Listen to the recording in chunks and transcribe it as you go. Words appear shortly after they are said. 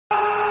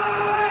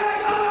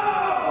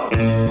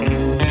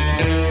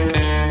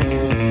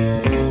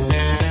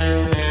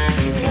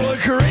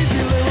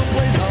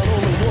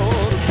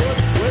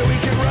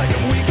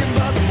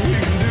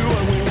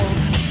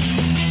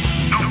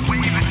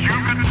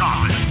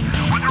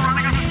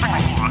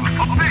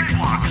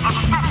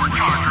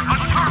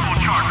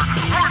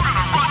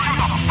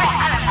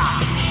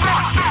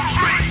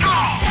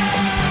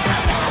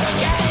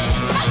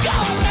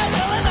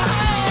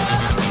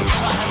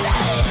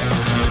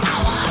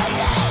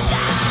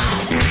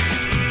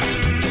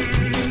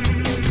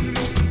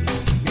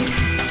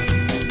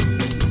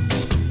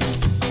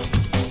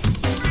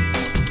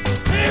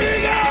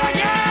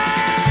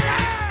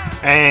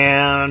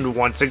And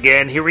once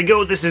again, here we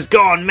go. This is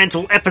Gone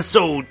Mental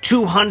episode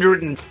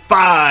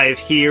 205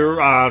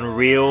 here on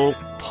Real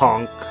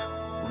Punk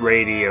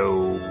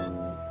Radio.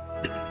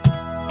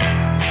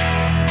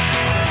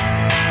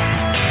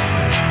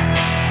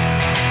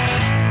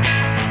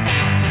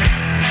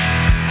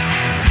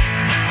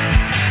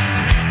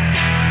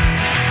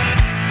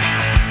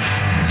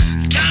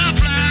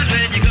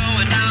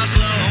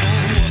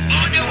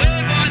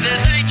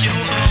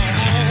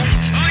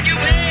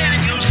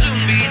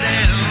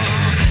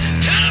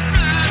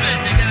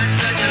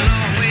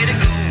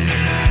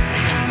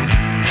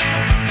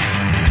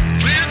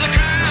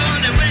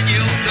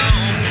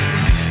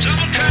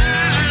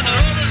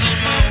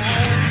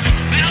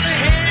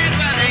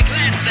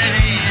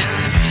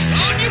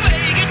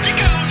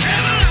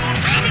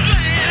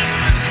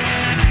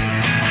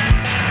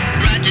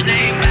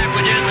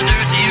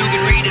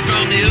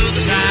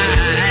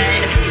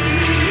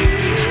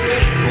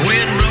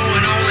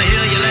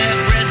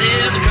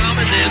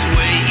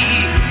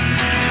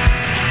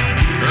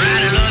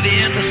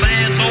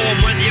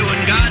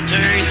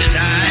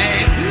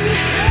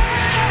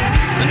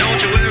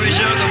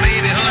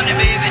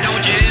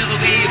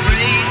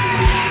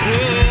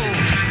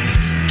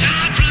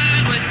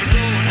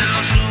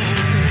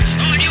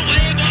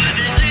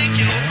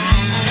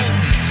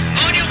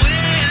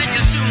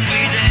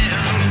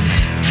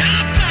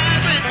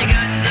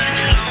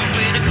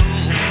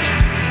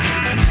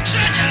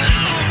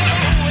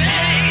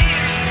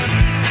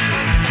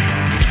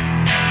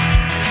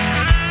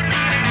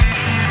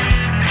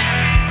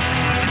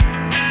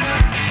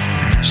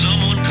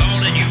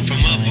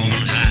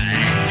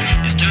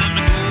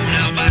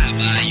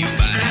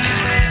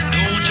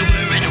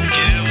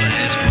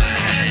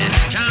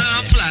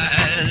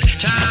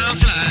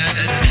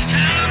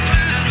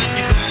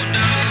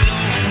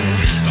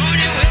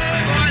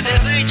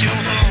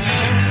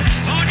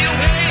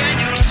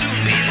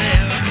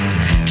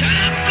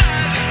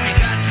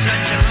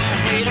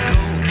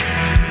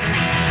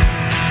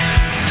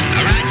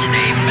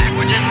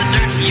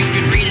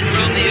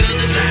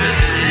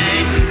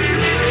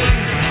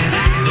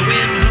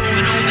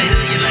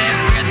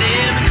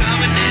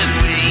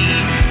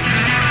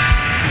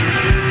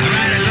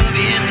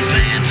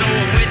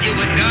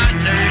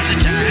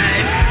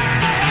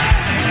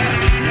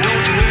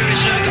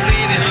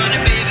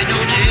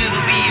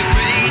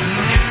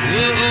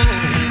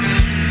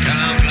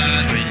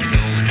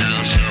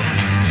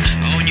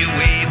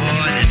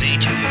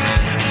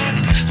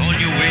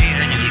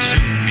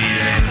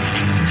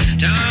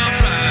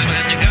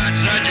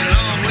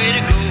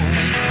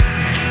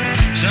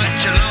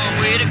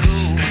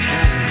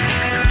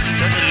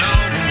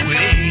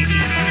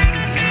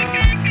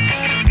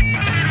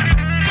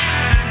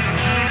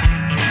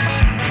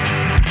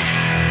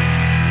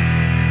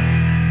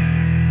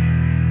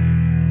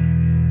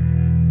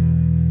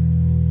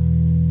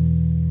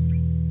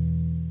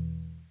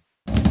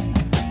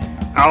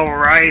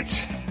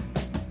 Alright,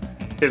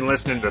 been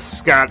listening to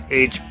Scott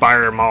H.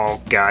 Byram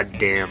all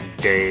goddamn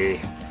day.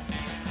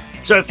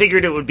 So I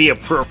figured it would be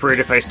appropriate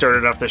if I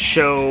started off the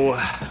show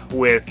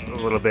with a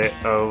little bit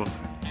of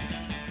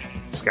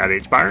Scott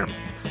H. Byram.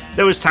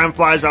 There was Time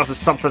Flies off of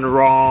Something's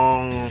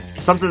Wrong,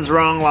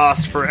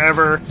 Lost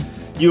Forever.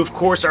 You, of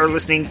course, are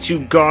listening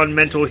to Gone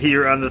Mental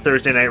here on the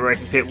Thursday Night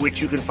Wrecking Pit,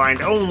 which you can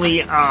find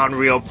only on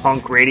Real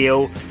Punk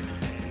Radio.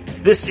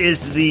 This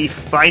is the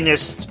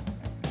finest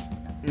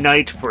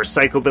night for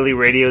Psychobilly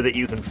Radio that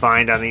you can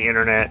find on the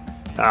internet.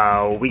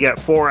 We got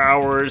 4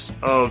 hours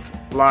of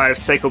live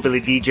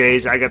Psychobilly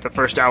DJs. I got the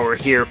first hour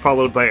here,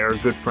 followed by our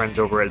good friends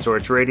over at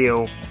Zorch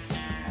Radio.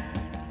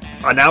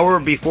 An hour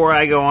before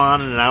I go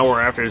on and an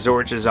hour after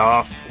Zorch is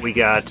off, we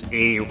got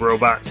a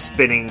robot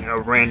spinning a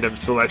random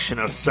selection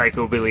of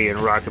Psychobilly and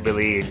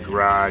Rockabilly and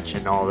Garage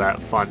and all that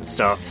fun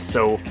stuff.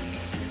 So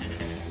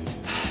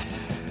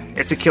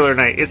it's a killer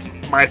night. It's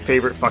my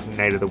favorite fucking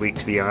night of the week,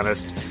 to be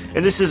honest.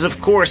 And this is, of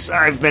course,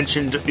 I've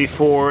mentioned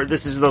before,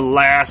 this is the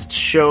last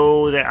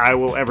show that I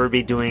will ever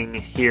be doing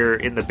here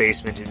in the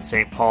basement in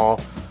St.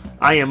 Paul.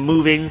 I am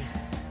moving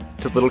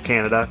to Little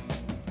Canada.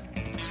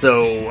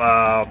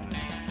 So,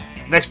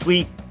 next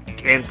week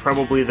and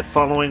probably the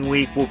following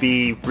week will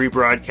be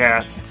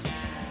rebroadcasts.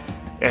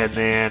 And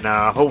then,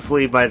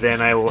 hopefully by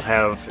then I will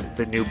have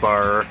the new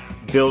bar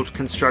built,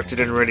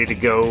 constructed, and ready to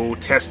go,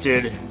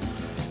 tested,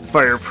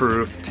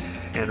 fireproofed,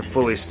 and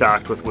fully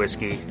stocked with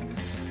whiskey.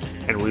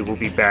 And we will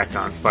be back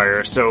on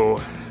fire.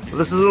 So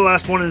This is the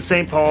last one in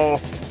St. Paul.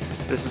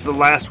 This is the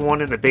last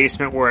one in the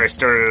basement where I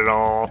started it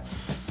all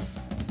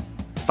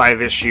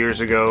 5-ish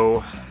years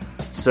ago.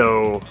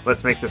 So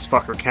let's make this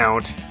fucker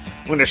count.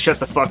 I'm gonna shut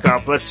the fuck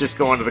up. Let's just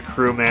go on to the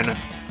Crewmen,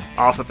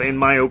 off of, in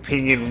my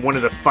opinion, one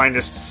of the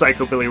finest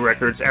psychobilly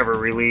records ever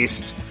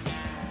released.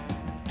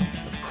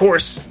 Of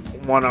course,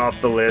 one off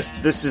the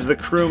list. This is the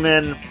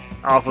Crewmen,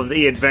 off of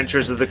The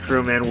Adventures of the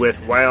Crewmen with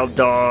Wild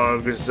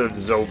Dogs of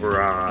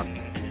Zoberon.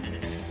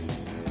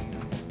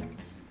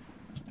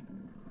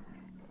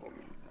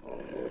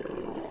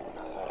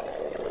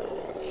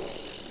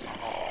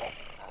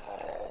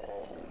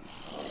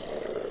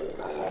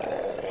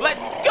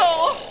 Let's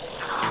go!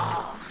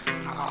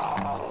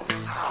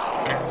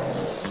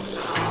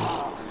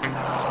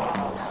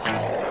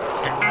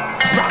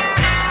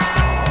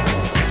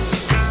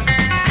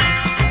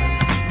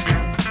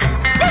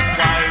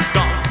 Wild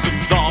dogs of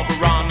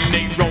Zoberon,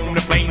 they roam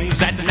the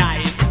plains at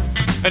night.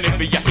 And if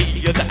you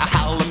hear the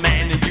howling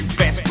man, you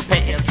best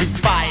prepare to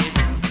fight.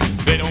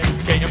 They don't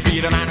care, be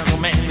it an animal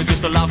man, they're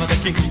just a lover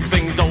that can keep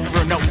things over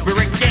and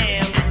over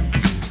again.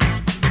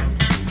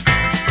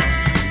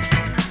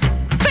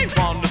 They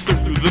wander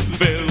through the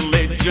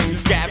village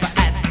and gather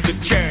at the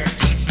church,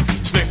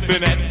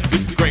 sniffing at the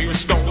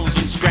gravestones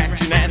and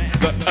scratching at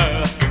the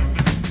earth.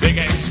 They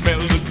can smell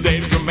the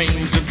dead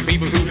remains of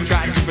people who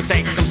tried to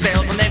protect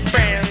themselves and their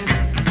friends.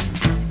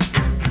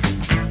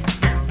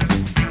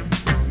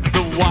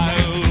 The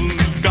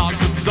wild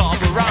dogs of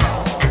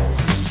Zoberon,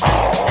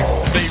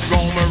 they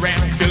roam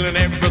around killing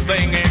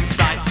everything in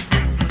sight.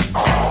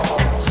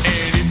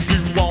 And if you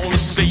wanna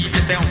save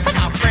yourself,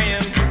 my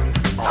friend,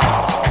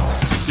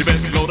 you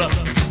best load up.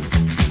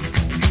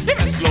 You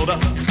best load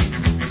up.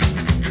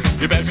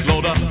 You best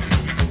load up.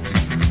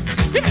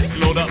 You best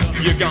load up.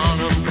 You're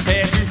gonna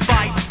prepare to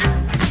fight.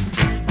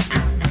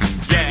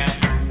 Yeah.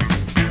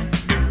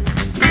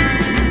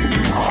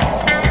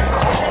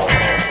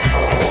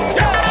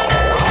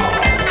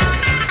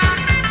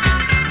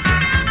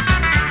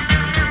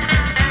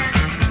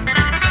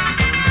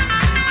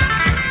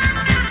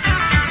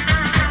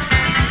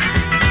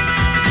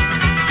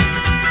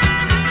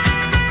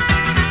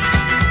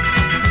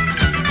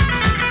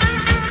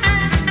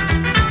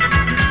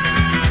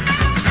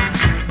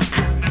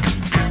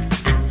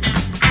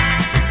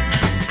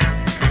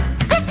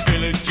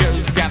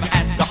 Villagers gather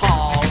at the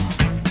hall,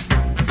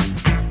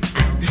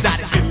 decide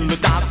to kill the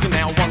dogs and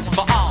now once and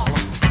for all.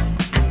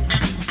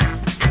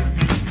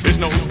 There's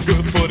no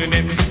good putting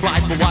into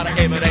flight, but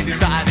whatever they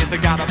decide is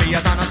it gotta be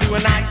a done to a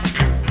night.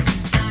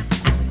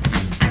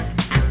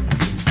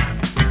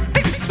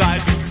 They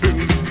decide to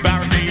build a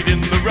barricade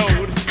in the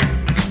road,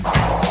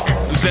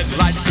 set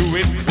light to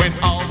it when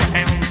all the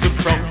hounds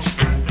approach.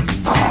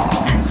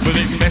 But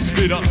they messed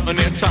it up and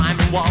their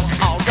timing was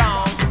all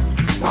wrong.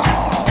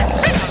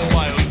 The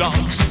wild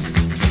dogs,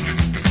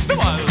 the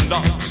wild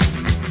dogs,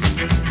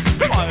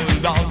 the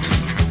wild dogs,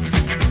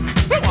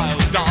 the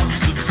wild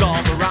dogs of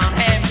Zoberon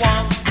had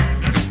one.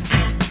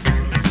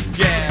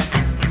 Yeah,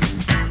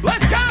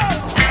 let's go!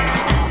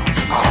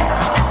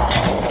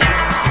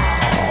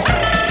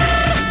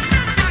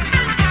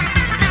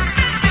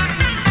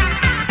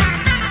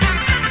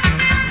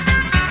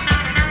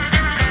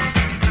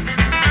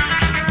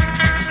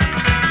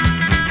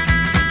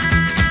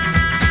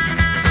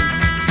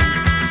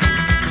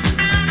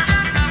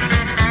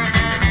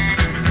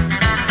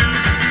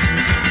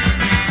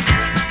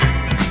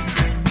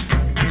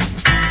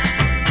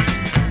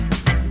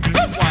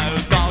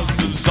 Wild dogs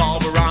of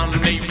Zoberon,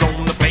 they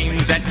roam the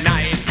plains at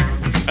night.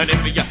 And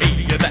if you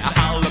hear that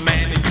howling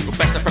man, you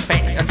best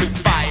prepare to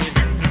fight.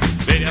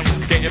 They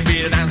don't care,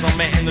 be an animal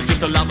man, they're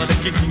just a lover to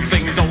keep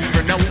things over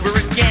and over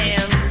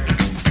again.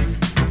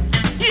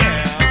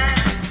 Yeah.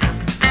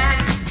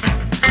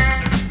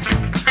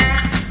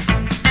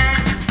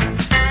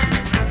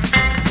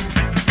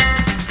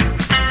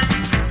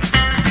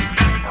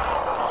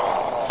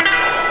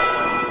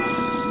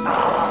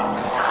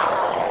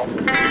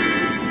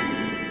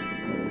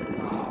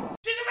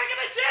 She's a regular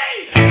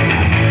machine!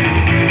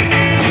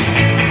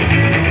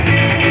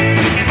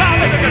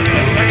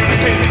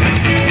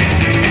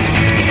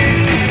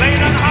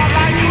 Laying on the hard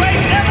line, you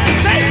ain't never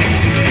safe.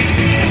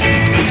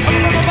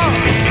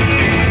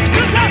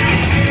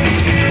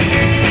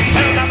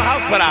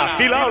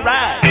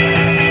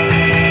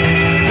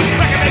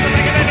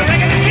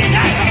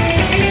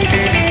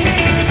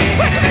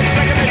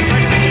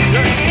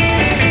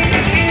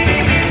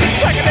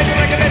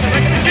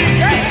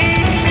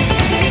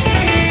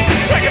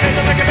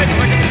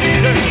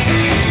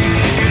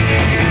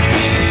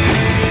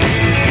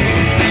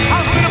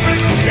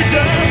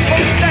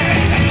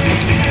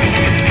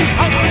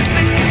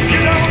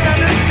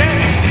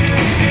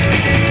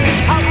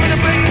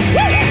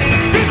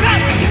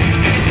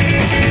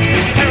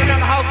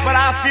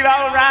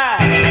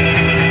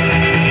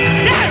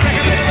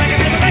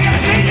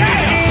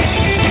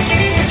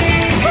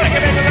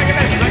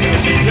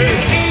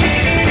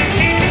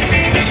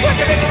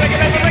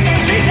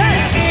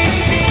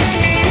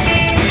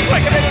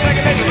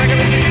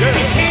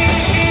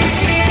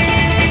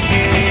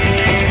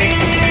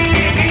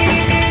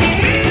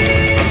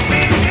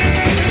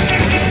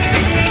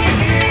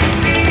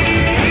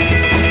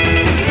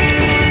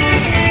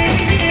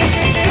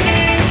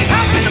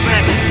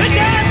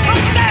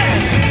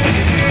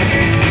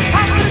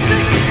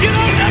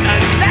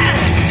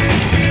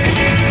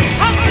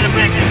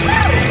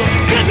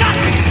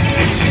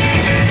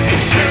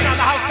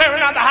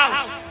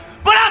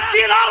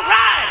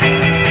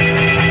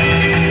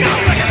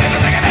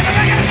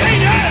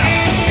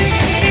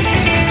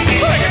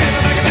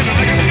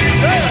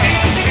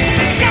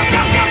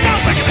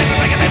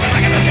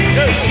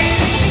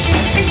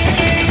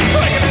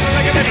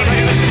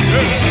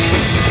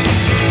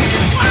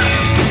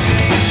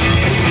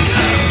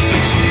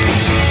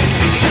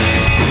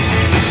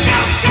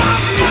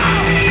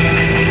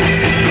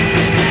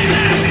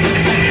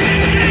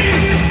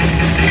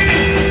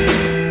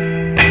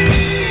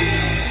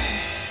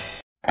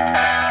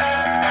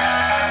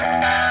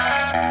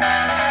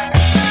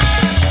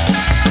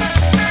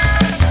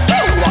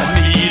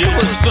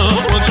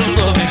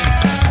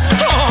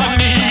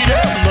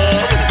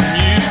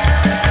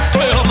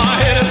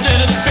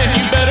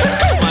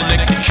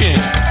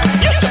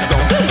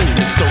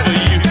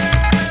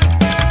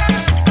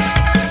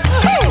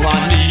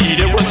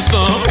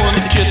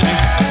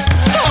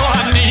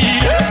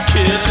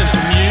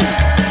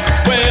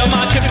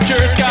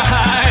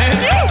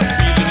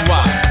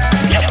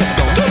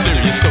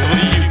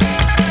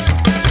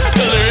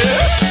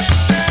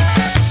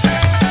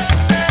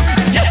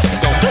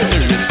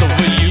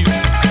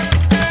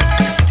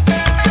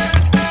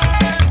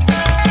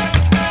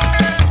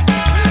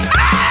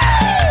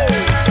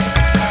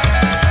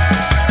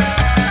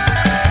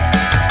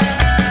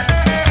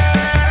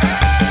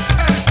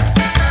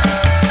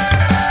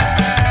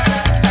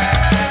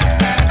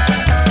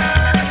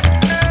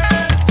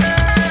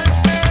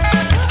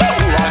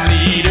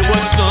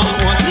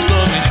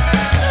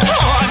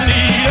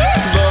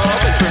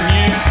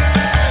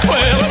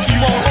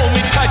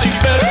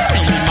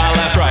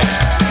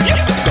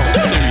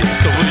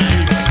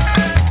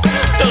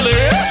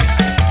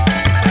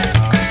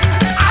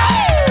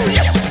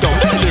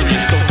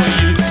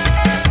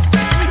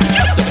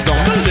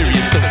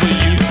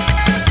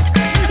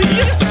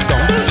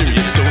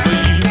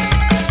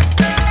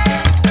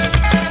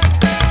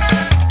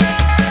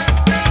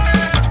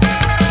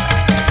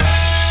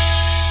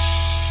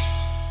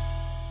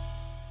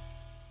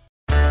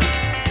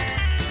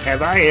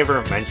 I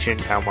ever mentioned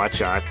how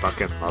much I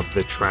fucking love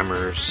the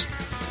Tremors?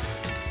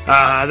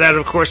 That,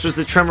 of course, was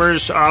the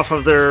Tremors off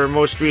of their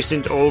most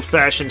recent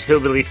Old-Fashioned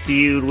Hillbilly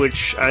Feud,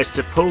 which I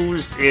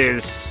suppose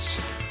is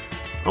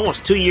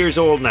almost 2 years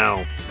old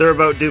now. They're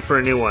about due for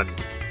a new one.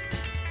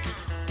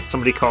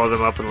 Somebody call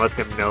them up and let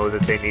them know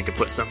that they need to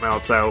put something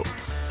else out,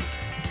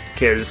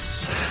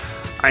 because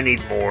I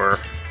need more.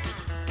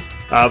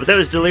 But that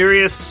was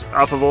Delirious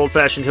off of Old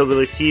Fashioned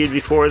Hillbilly Feud.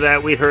 Before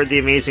that, we heard the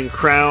Amazing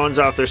Crowns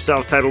off their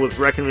self-titled with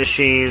Wrecking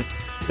Machine.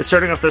 And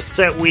starting off the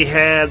set, we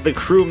had the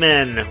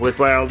Crewmen with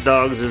Wild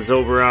Dogs is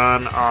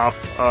Oberon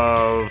off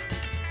of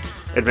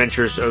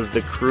Adventures of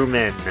the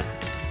Crewmen.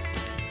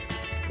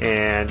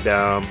 And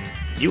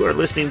you are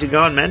listening to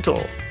Gone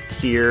Mental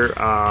here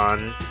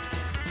on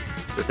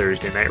the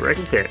Thursday Night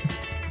Wrecking Pit,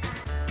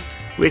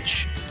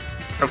 which,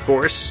 of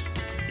course,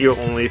 you'll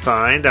only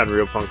find on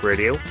Real Punk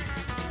Radio.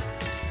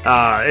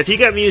 If you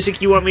got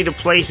music you want me to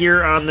play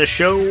here on the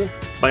show,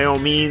 by all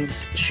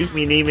means, shoot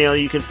me an email.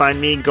 You can find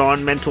me,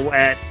 gonemental,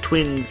 at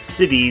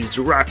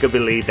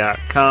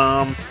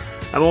twincitiesrockabilly.com.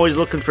 I'm always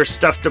looking for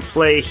stuff to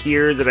play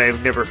here that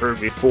I've never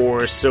heard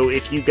before, so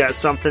if you got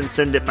something,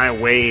 send it my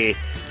way.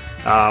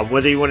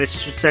 Whether you want to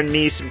send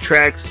me some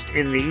tracks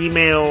in the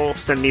email,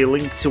 send me a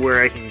link to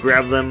where I can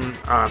grab them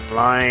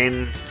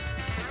online,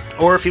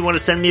 or if you want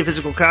to send me a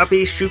physical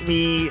copy, shoot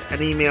me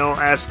an email,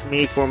 ask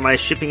me for my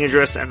shipping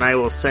address, and I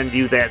will send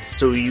you that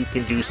so you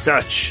can do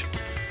such.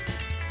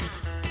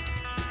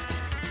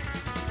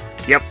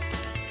 Yep.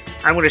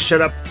 I'm going to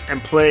shut up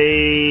and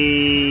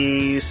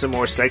play some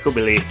more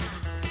Psychobilly.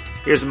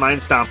 Here's the Mind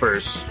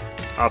Stompers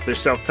off their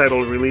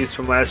self-titled release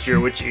from last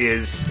year, which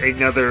is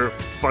another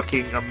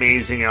fucking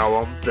amazing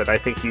album that I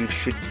think you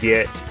should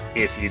get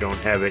if you don't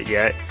have it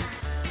yet.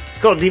 It's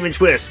called Demon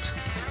Twist.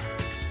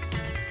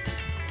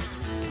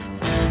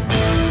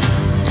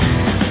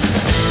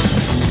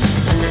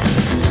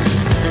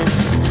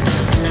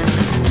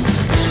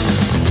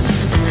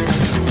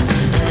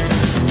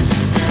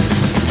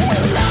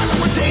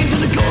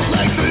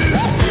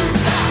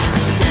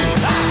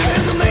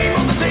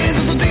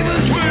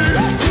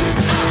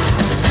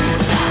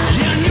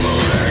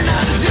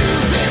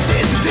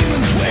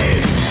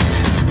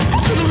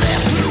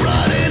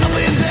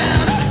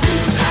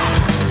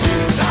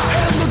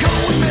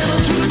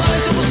 To the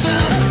minds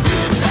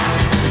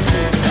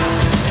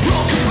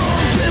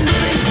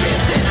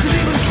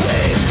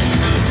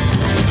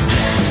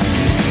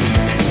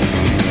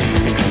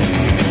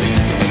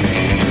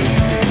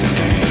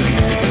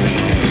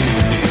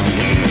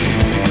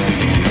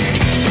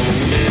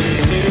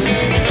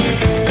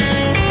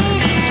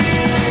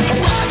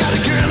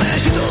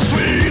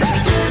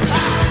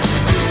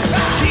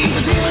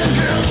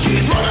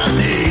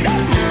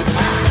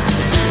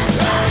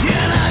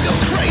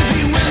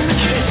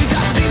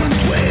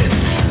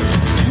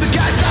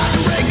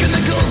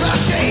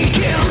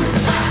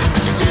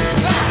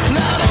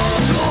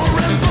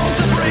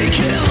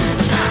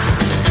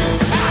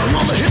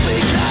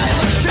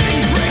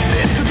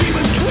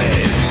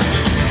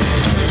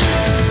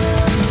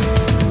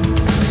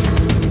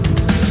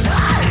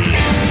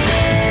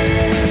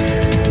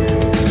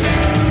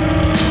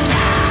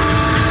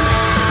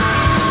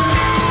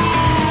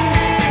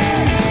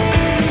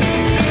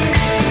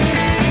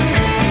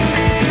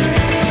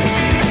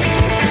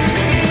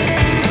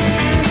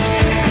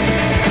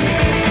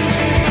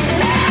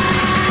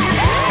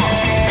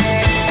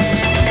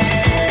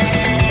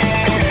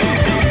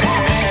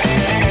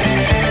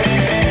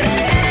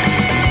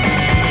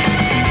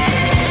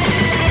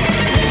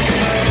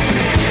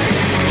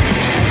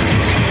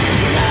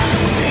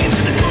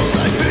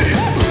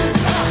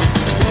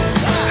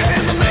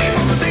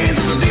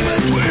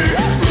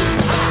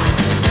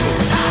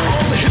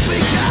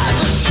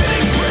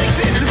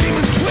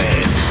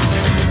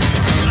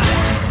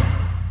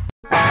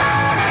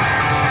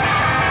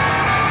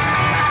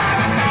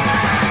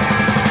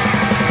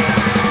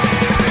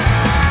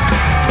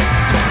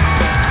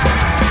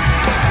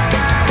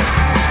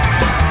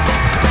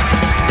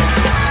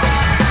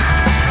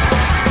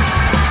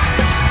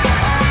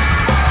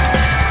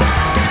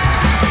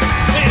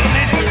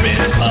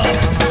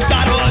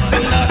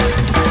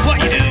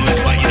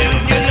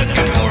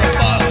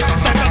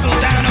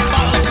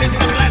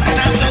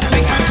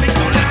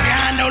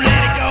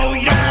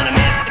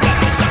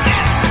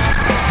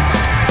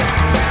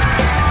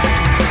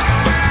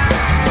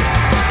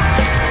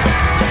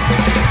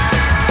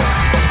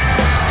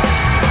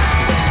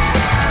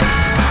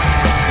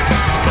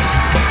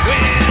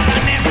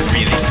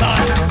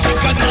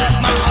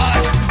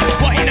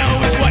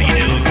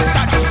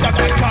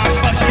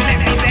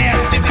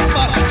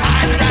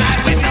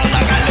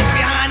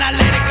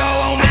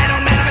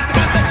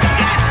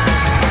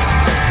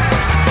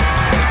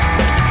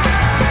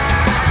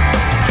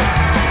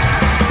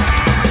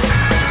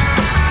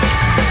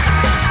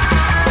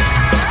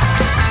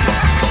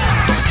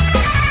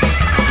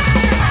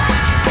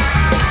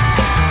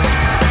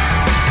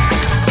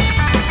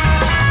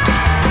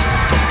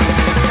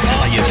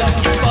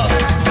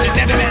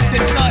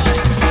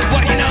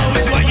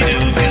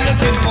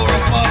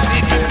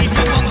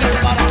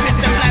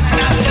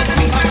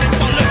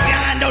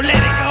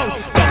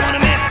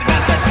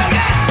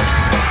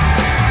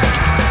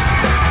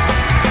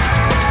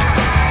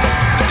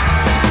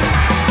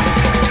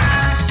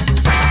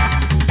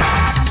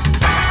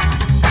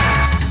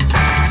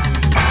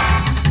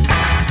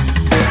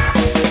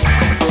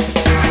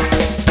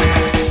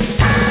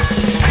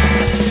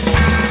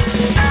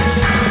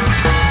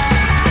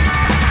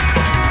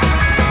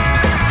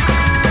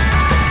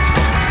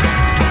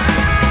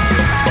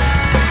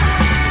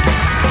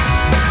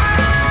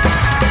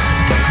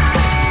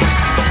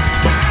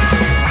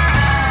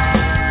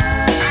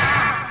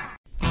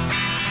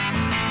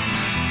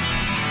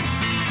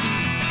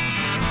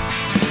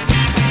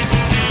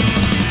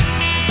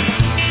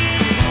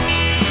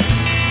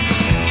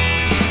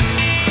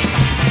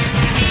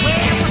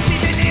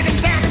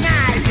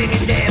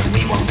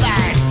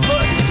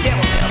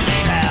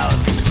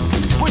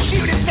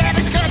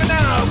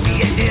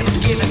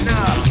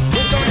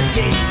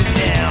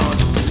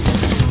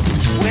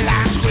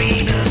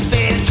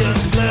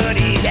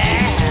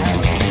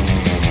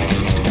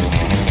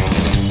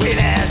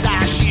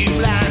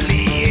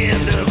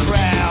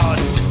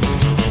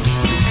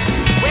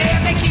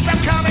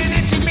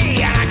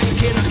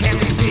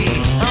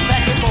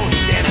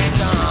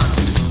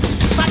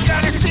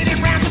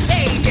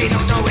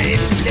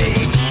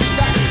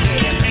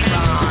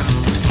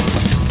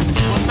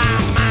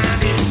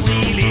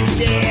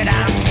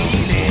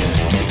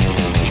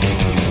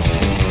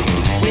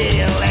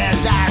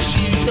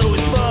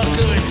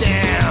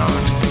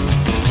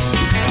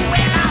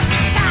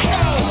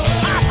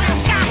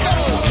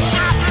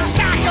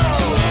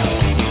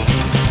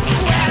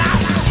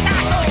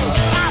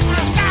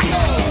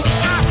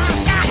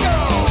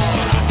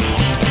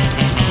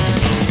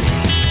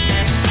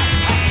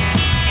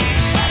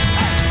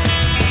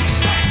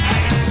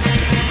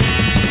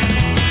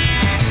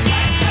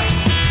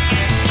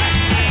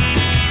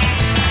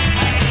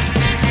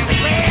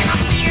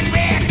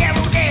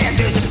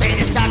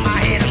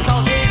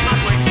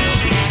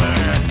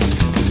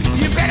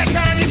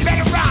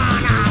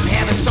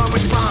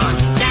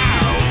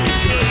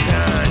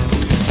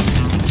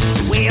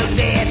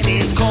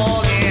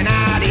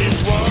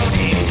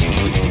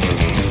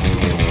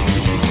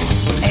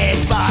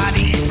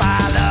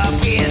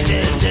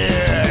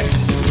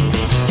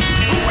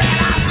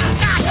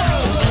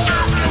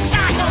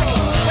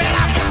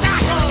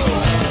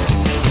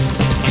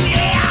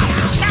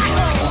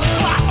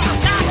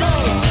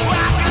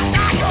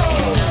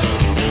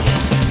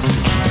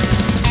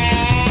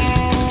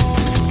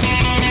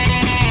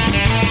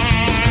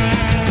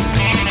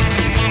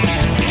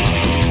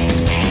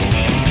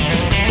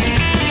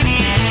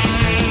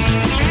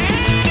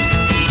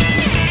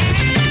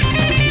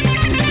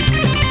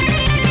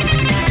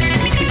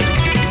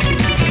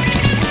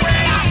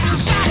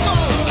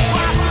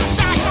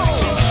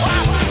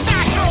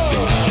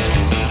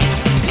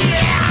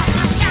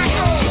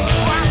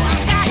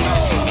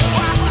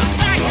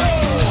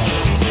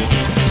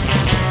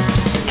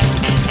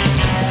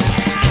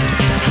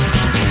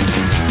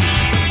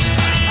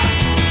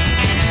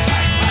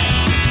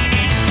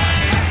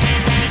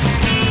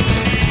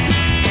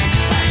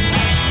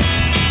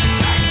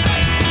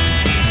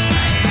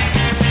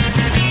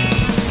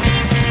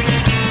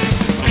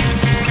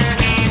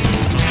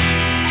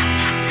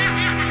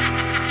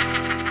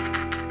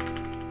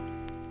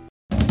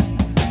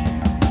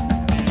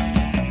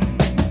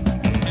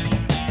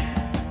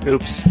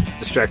Oops,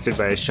 distracted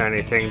by a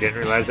shiny thing, didn't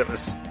realize it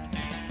was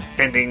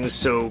ending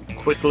so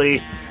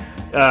quickly.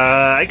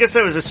 I guess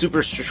that was a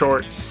super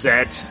short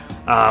set.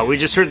 We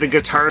just heard the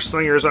Guitar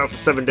Slingers off of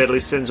Seven Deadly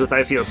Sins with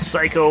I Feel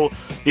Psycho.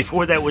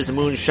 Before that was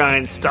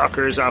Moonshine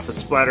Stalkers off of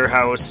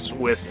Splatterhouse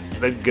with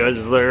The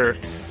Guzzler.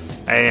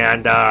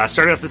 And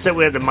starting off the set,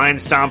 we had the Mind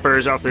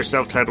Stompers off their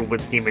self-titled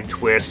with Demon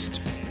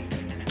Twist.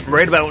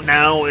 Right about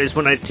now is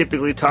when I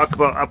typically talk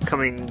about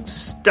upcoming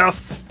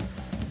stuff.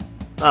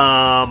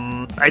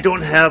 I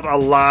don't have a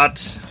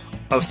lot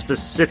of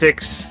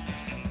specifics.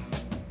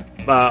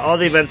 All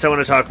the events I want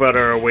to talk about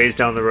are a ways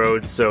down the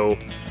road, so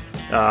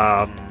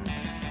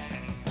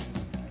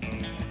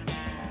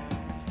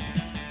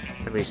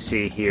let me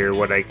see here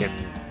what I can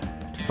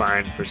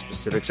find for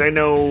specifics. I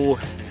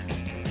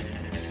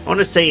want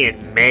to say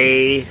in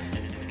May,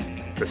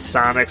 the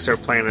Sonics are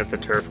playing at the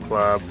Turf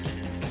Club.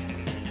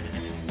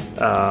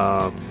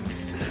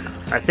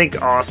 I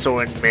think also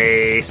in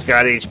May,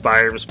 Scott H.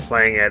 Byram's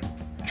playing at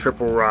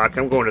Triple Rock.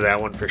 I'm going to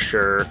that one for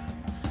sure.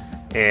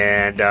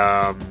 And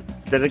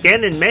then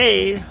again in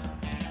May,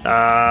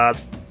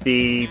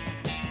 the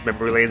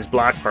Memory Lane's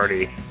Block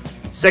Party.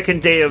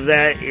 Second day of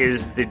that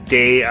is the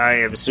day I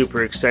am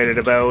super excited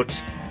about.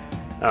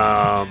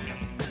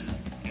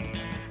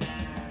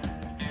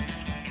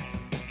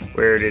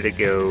 Where did it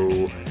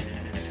go?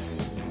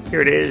 Here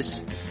it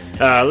is.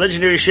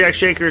 Legendary Shack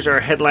Shakers are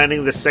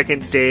headlining the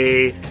second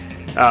day,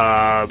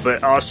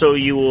 but also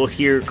you will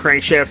hear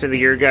Crankshaft and the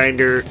Gear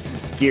Grinder.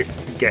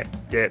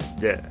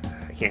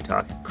 I can't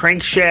talk.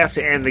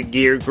 Crankshaft and the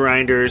Gear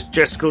Grinders,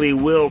 Jessica Lee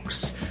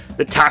Wilkes,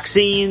 the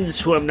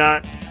Toxines, who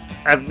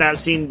I've not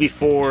seen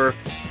before,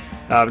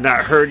 I've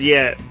not heard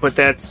yet, but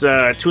that's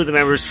two of the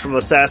members from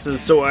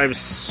Assassins, so I'm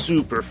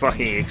super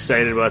fucking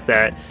excited about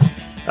that.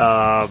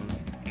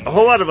 A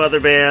whole lot of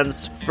other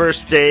bands.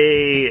 First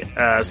day,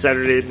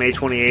 Saturday, May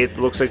 28th.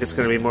 Looks like it's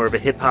going to be more of a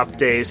hip-hop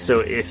day,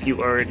 so if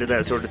you are into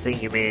that sort of thing,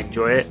 you may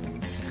enjoy it.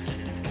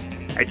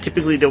 I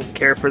typically don't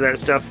care for that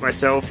stuff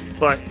myself,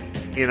 but,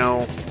 you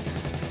know,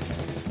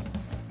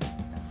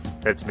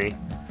 that's me.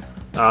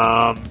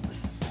 But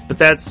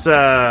that's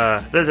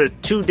a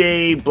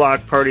 2-day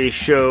block party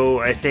show.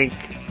 I think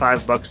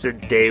 $5 a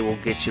day will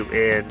get you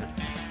in.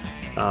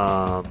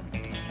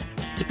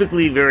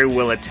 Typically very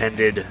well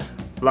attended.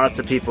 Lots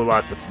of people,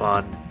 lots of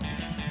fun.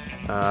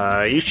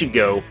 You should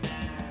go.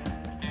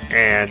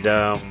 And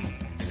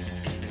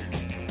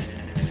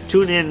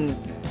tune in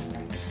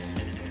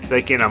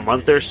like in a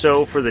month or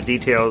so for the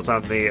details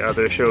on the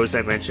other shows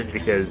I mentioned,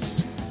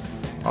 because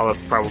I'll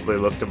have probably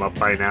looked them up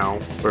by now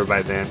or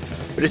by then.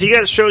 But if you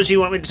got shows you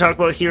want me to talk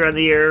about here on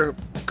the air,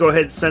 go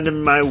ahead and send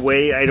them my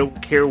way. I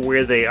don't care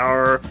where they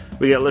are.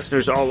 We got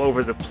listeners all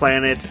over the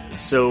planet,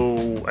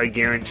 so I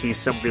guarantee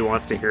somebody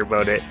wants to hear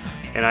about it.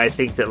 And I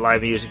think that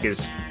live music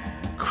is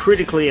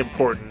critically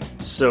important,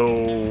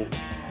 so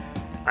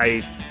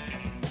I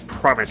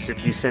promise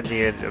if you send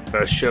me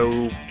a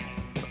show,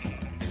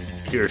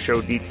 your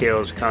show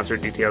details,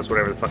 concert details,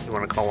 whatever the fuck you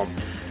want to call them,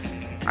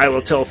 I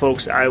will tell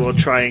folks. I will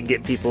try and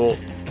get people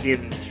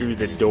in through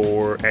the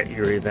door at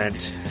your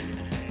event.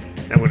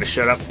 I'm going to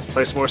shut up,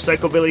 play some more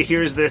Psychobilly.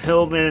 Here's the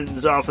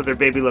Hillmans off of their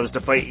Baby Loves to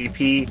Fight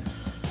EP.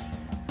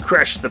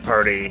 Crash the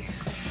Party.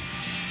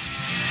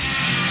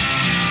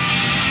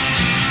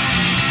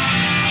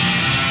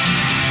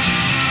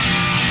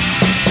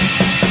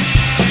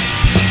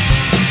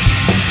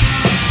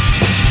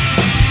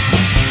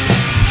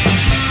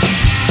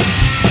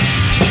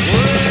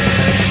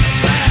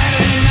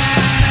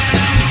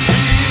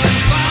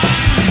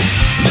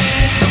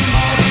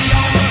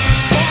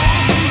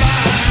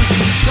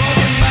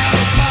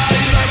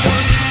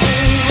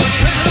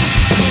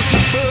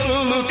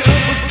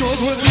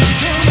 Cause when you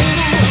come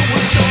on,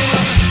 we're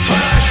gonna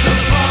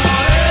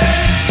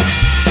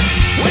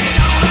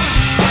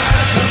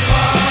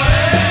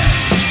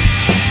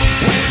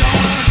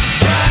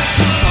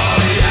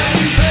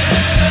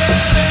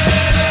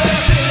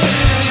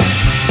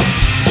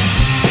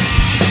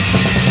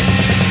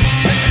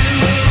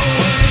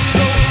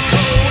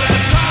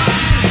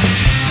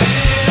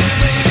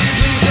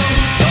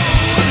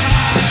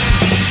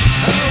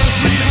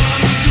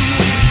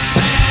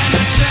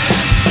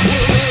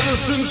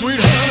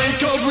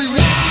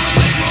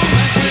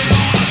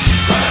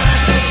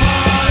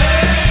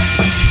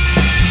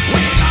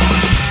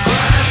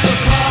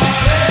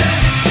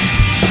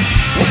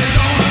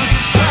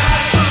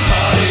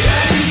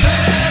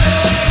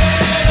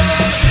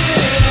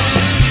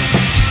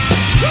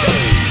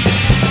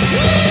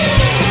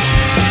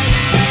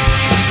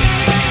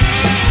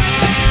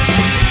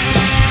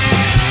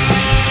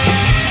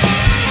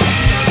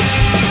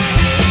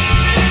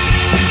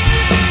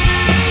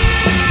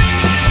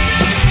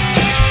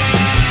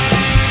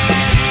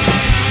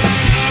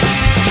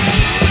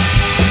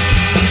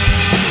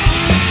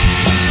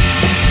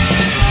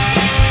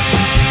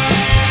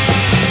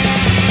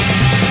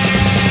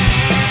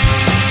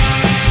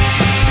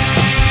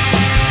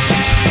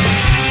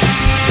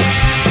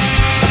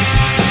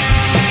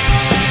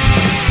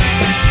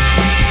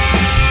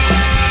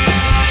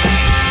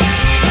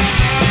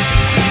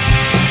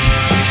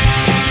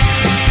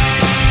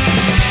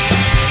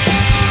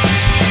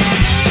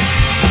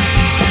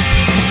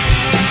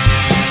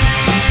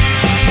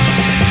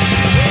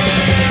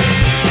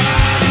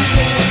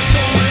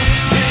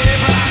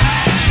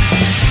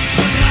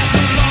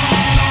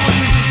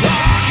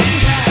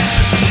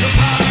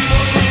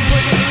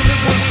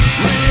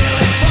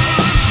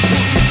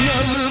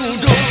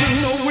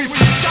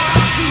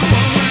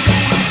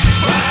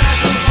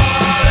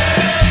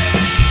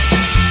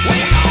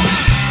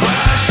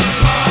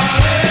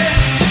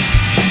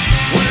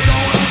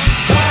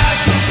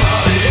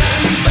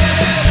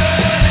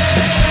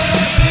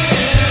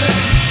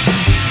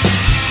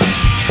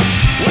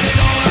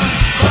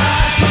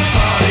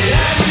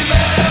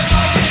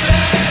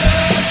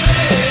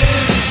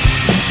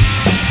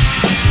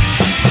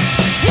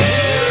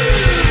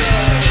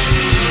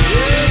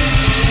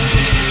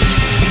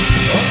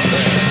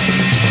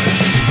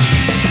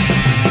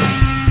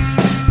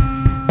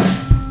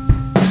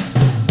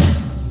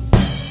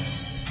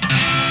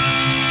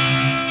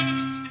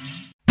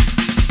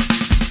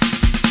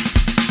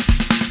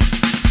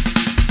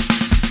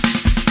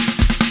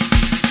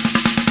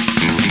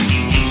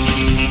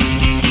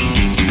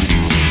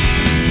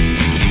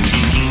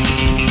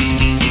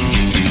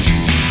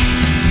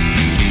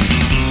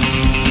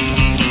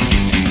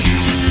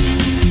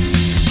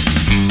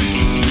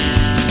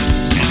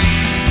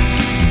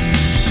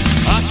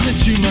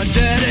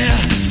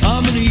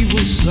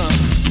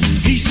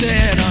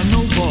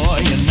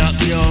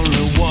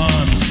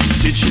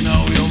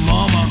know your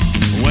mama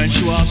when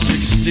she was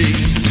 16.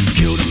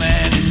 Killed a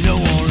man in New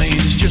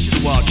Orleans just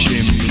to watch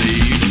him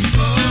bleed.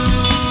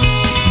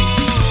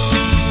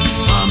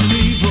 I'm an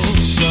evil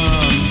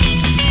son.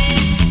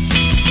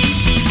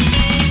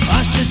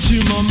 I said to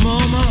my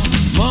mama,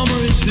 Mama,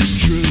 is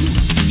this true?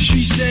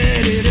 She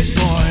said it is,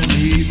 boy, and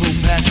the evil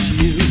passed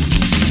to you.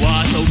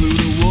 Why so rude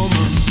a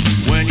woman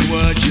when you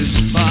were just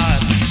 5?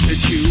 Said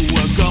you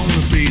were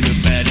gonna be the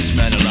baddest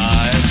man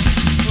alive.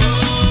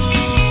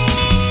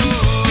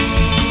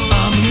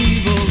 I'm an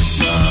evil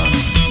son.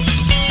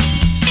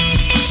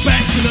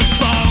 Back to the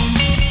bone.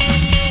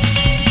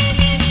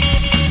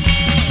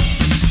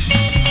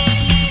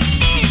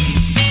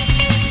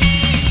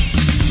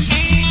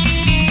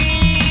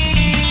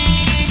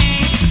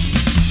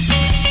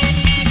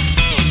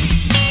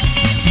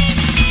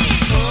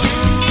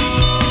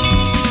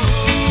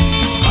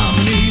 I'm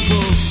an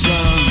evil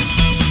son.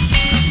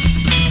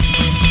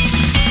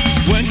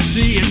 Went to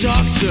see a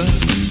doctor,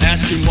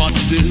 asking what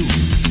to do.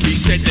 He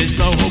said there's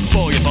no hope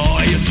for you,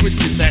 boy, you're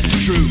twisted, that's the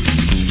truth.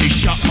 He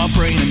shot my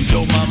brain and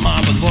filled my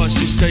mind with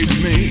voices stayed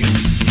with me,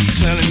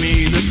 telling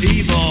me that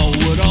evil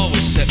would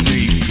always set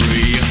me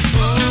free.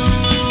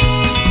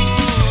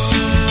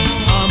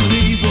 I'm an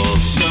evil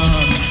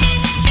son.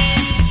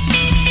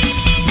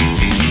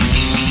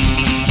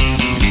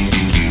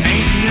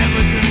 Ain't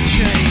never gonna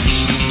change.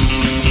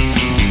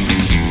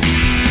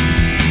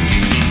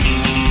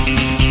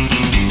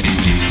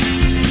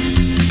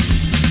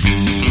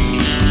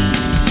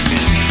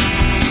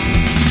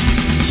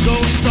 So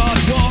I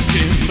started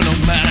walking, but no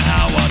matter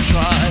how I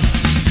tried,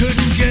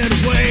 couldn't get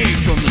away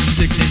from the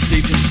sickness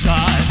deep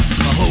inside.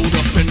 I holed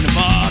up in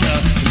Nevada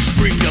and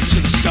springed up to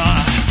the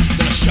sky.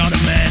 Then I shot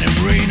a man in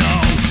Reno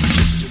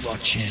just to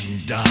watch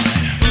him die.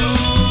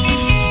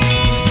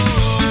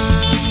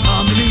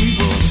 I'm an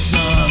evil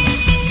son.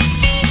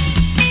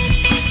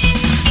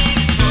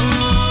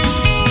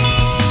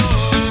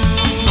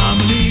 I'm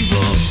an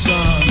evil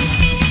son.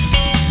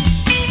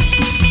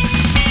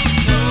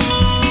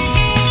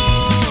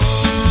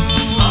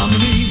 I'm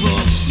an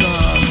evil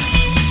son.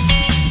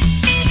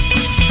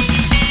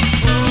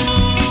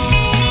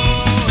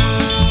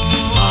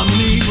 I'm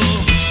an evil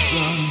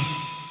son.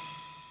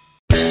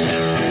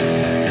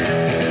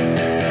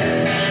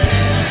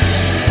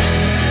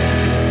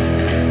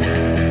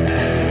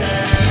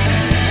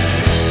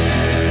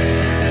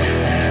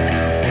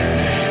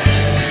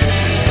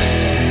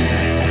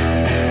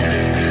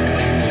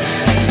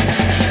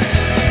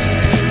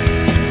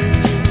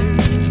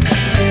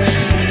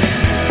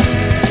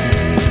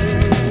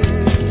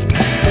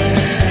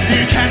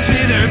 You can't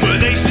see them, but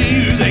they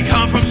see you. They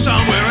come from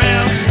somewhere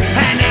else,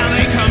 and now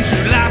they come to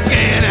life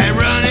again, and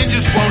running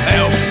just won't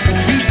help.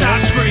 You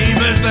start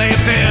screaming as they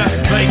appear.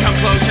 They come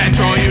close and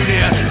draw you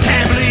near.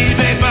 Can't believe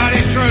it, but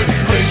it's true.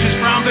 Creatures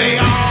from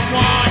beyond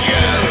want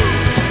you.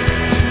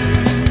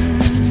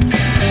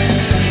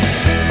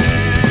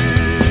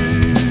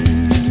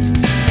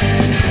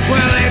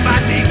 Well, they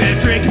bite deep, they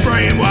drink your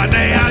brain. What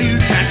they are, you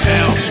can't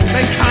tell.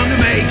 They come to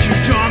make you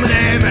join with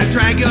them and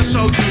drag your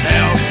soul to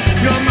hell.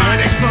 Your mind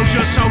explodes,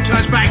 your soul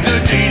turns back. The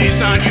deed is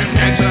done, you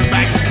can't turn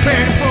back.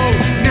 Pitiful,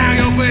 now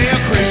you'll be a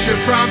creature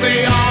from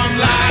beyond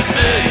like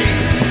me.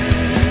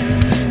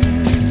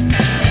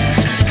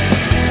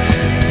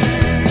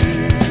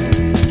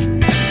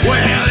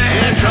 Well,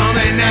 they're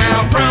coming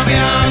now from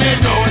beyond.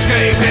 There's no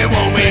escape, it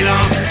won't be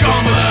long.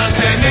 Come with us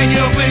and then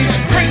you'll be a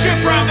creature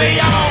from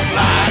beyond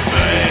like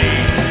me.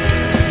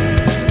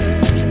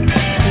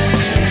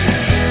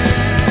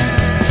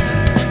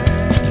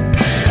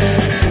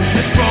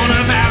 The spawn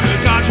of outer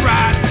gods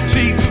rise,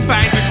 teeth and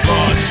fangs and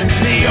claws.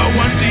 The old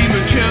ones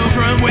demon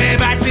children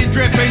with acid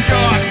dripping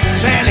jaws.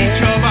 They'll eat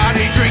your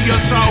body, drink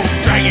your soul,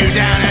 drag you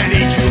down and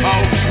eat you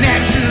whole.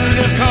 Never should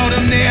have called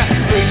them near.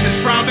 Creatures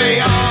from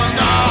beyond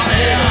are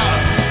here.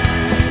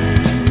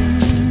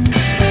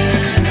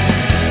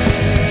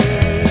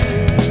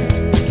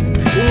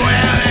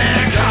 Well,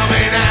 they're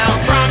coming out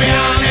from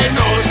beyond. There's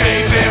no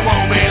escape, it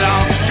won't be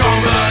long. Come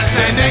with us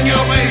and then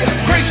you'll be a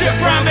creature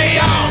from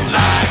beyond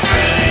like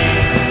me.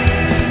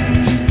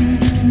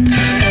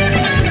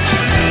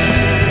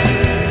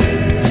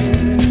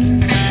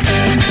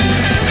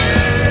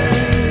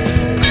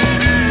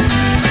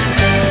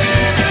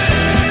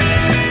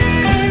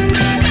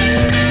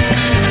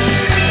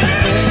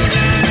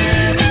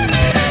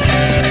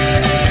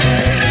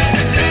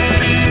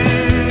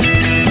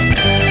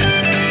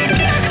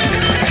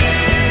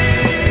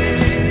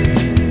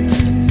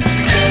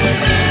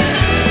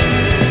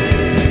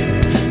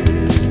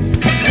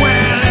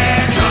 Well,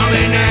 they're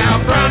coming now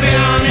from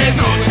beyond. There's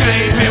no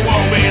escape, it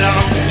won't be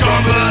long.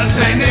 Come with us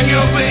and then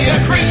you'll be a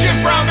creature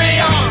from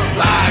beyond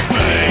like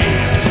me.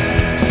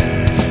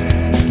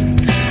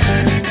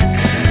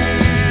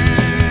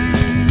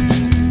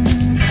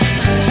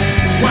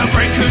 Well,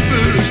 great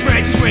Cthulhu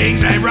spreads his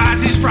wings and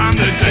rises from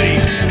the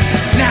deep.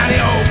 Now the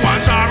old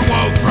ones are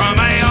awoke from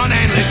aeon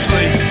endless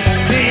sleep.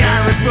 The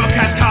Irish book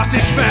has cast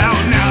its spell.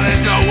 Now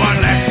there's no one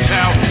left to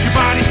tell. Your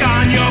body's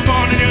gone, you're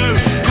born anew.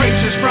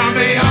 Creatures from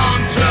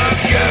beyond took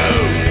you.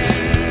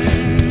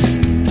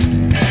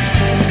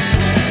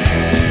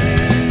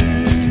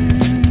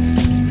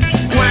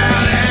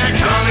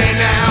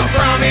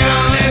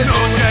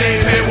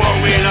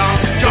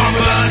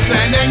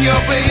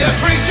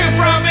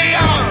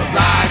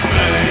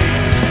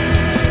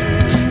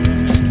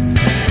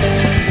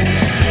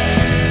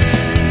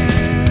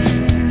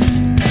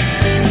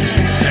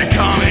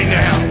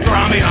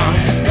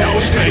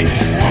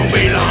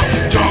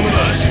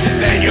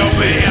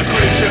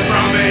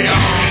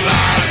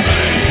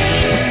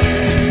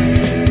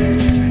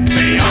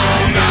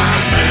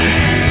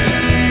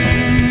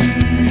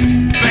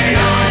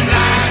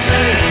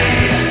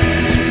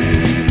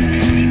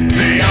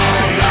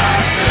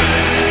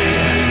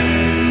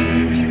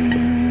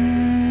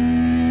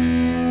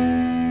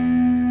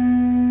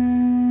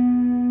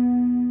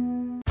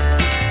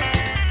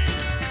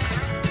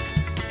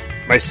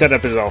 my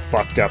setup is all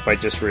fucked up. I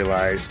just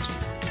realized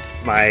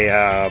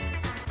my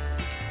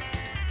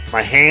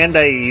hand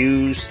I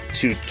use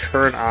to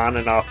turn on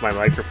and off my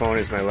microphone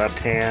is my left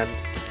hand,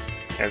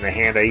 and the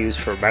hand I use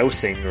for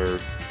mousing, or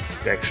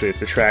actually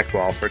it's a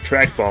trackball for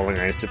trackballing,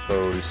 I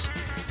suppose,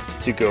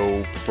 to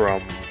go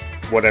from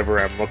whatever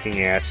I'm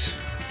looking at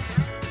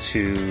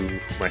to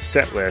my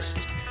set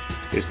list,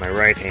 is my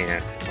right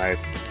hand. I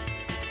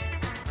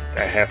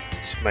have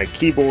my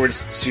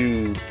keyboards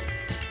to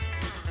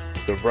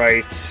the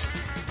right,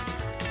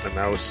 my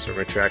mouse or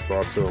my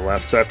trackballs to the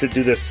left, so I have to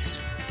do this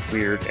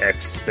weird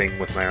X thing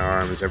with my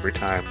arms every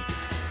time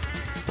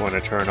I want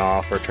to turn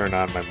off or turn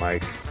on my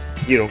mic.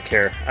 You don't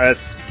care.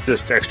 That's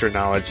just extra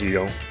knowledge you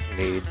don't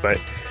need. But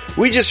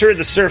we just heard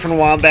the Surfing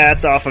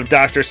Wombats off of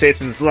Dr.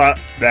 Satan's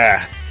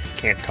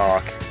can't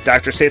talk.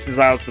 Dr. Satan's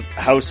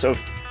House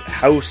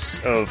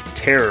of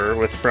Terror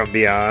with From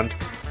Beyond.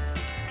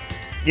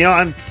 You know,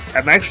 I'm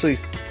actually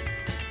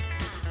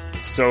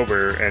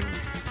sober and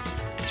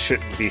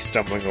shouldn't be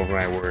stumbling over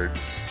my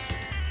words.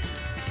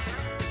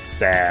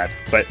 Sad.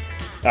 But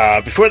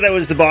before that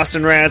was the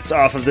Boston Rats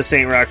off of This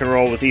Ain't Rock and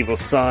Roll with Evil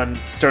Sun.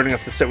 Starting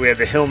off the set, we had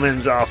the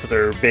Hillmans off of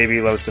their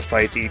Baby Loves to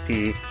Fight EP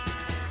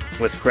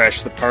with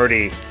Crash the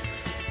Party.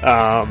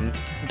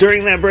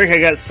 During that break,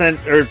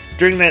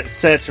 during that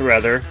set,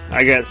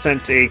 I got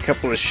sent a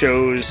couple of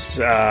shows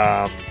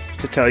to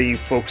tell you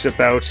folks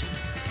about.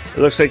 It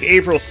looks like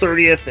April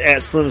 30th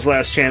at Slim's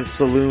Last Chance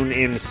Saloon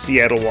in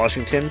Seattle,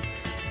 Washington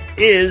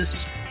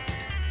is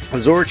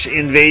Zorch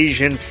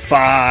Invasion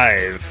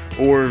 5,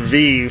 or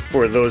V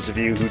for those of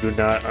you who do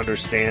not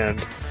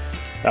understand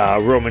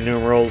Roman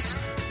numerals.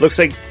 Looks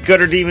like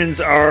Gutter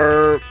Demons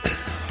are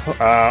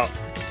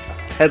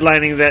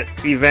headlining that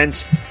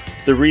event.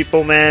 The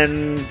Repo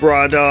Men,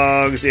 Bra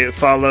Dogs, It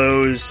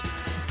Follows,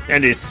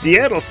 and a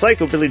Seattle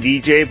psychobilly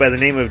DJ by the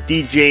name of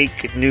DJ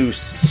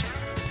Knus.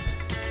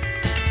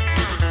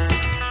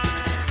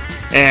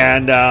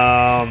 And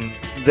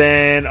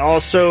then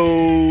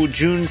also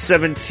June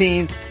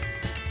 17th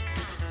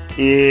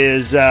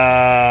is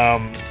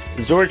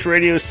Zorch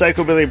Radio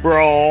Psychobilly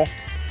Brawl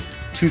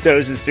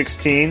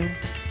 2016.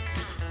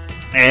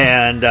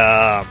 And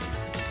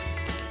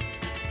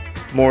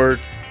more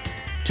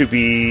to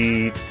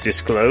be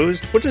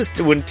disclosed. What is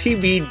when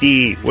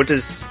TBD?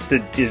 Is the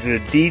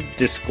D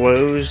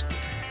disclosed?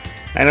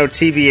 I know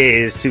TBA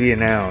is to be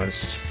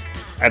announced.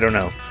 I don't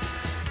know.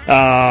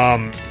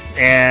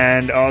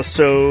 And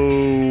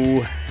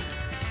also,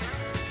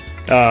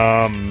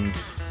 that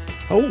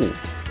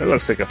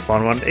looks like a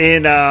fun one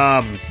in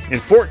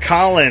Fort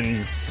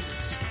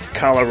Collins,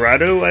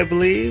 Colorado, I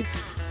believe.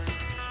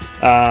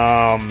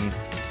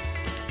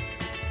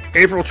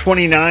 April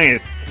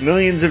 29th.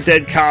 Millions of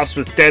Dead Cops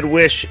with Dead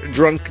Wish,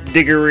 Drunk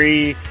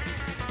Diggery,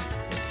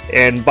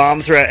 and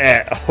Bomb Threat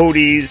at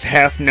Hody's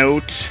Half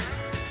Note.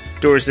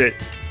 Doors at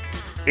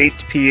 8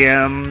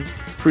 p.m.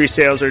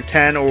 Pre-sales are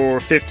 $10 or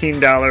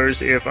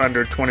 $15 if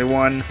under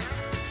 21.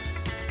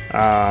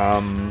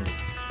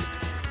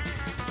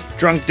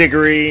 Drunk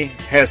Diggery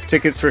has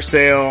tickets for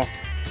sale.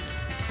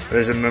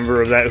 There's a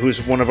member of that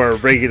who's one of our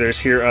regulars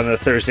here on the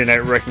Thursday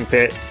Night Wrecking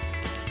Pit.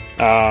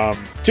 To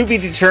be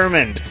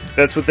determined.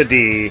 That's what the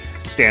D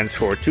stands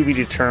for. To be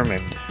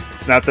determined.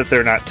 It's not that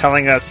they're not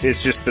telling us,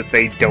 it's just that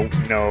they don't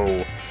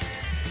know.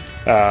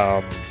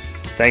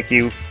 Thank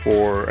you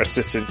for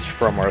assistance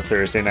from our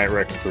Thursday Night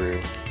Wrecking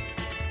crew.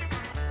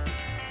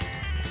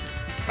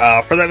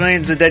 For that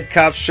Millions of Dead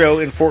Cops show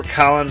in Fort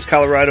Collins,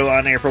 Colorado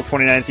on April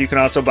 29th, you can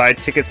also buy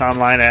tickets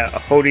online at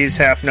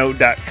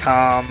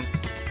hodyshalfnote.com.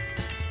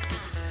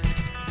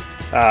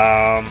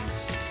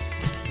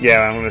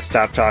 Yeah, I'm going to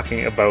stop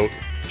talking about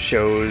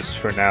shows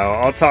for now.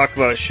 I'll talk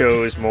about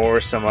shows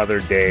more some other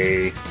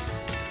day.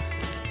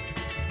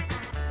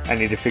 I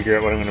need to figure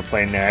out what I'm going to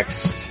play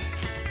next.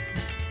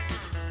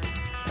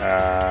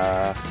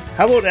 How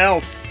about Al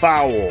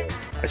Fowl?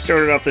 I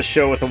started off the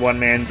show with a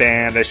one-man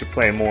band. I should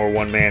play more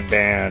one-man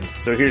band.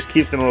 So here's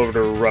Keep Them Over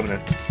to Running.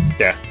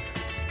 Yeah.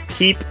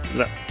 I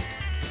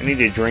need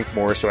to drink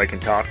more so I can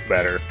talk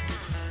better.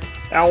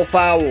 Al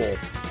Fowl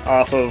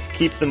off of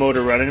Keep the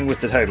Motor Running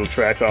with the title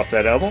track off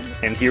that album.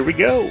 And here we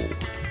go.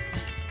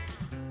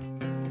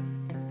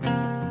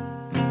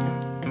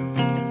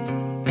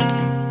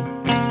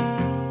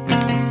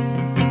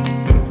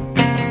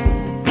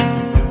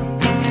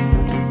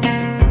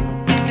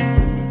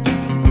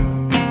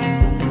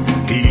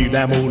 Keep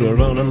that motor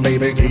running,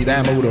 baby, keep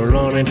that motor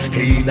running.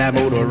 Keep that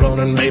motor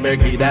running, baby,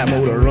 keep that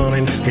motor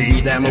running.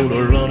 Keep that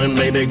motor running,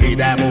 baby, keep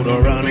that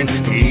motor running.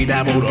 Keep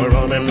that motor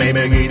running,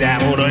 baby, keep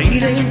that motor.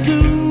 It ain't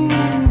cool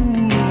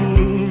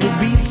to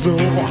be so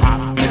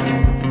hot.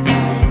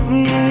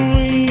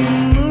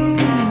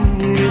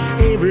 With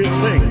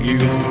everything you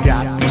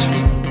got,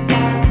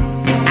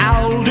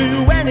 I'll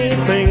do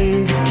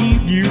anything to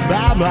keep you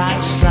by my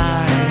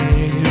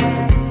side.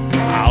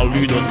 I'll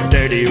do the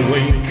dirty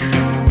wake.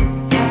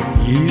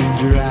 You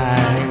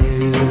drive.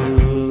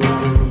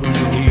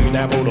 Keep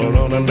that motor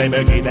running,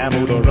 baby, keep that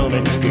motor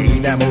running.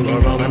 Keep that motor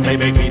running,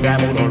 baby, keep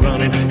that motor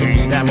running.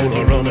 Keep that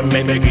motor running,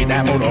 baby, keep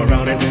that motor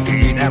running.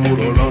 Keep that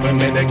motor running,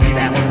 baby, keep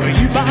that motor.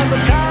 You buy the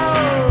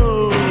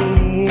car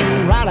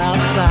right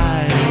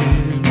outside.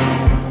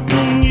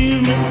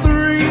 Give me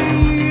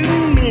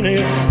 3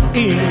 minutes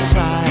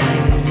inside.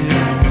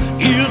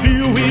 If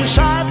you hear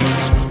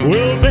shots,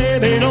 well,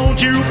 baby,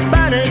 don't you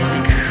panic.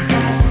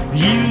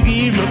 You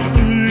give me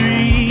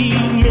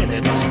 3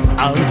 minutes,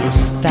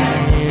 understand.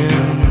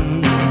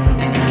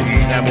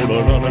 Keep that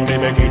motor running,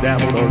 baby, keep that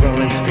motor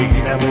running.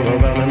 Keep that motor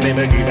running,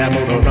 baby, keep that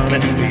motor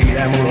running. Keep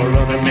that motor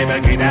running, baby,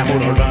 keep that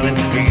motor running.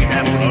 Keep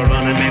that motor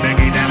running, baby,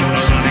 keep that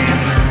motor running.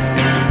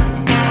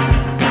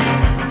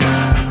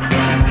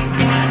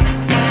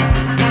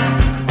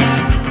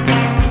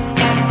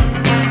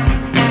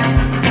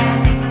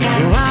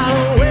 Right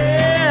away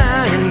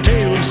I can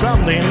tell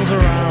something's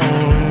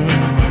wrong.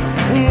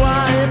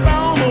 Why, it's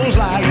almost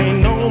like they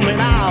know that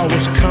I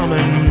was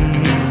coming.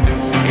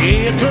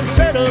 It's a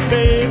setup,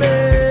 baby.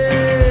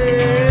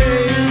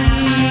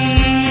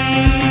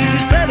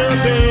 Setup,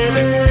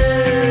 baby.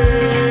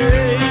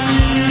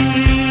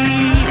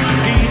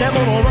 Keep that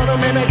motor running,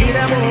 baby, keep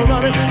that motor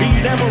running.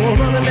 Keep that motor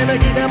running, baby,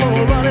 keep that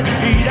motor running.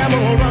 Keep that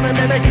motor running,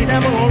 baby, keep that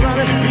motor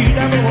running. Keep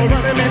that motor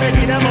running, baby,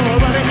 keep that motor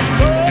running.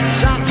 Both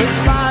shots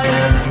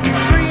expired.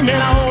 3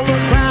 men on the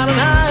ground and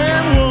I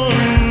am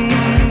one.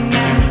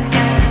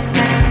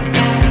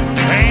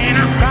 And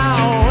I'm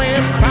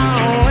prowling,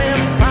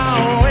 prowling,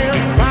 prowling,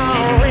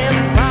 prowling,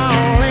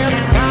 prowling,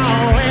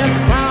 prowling,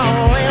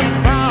 prowling,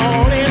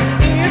 prowling.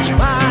 Inch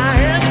by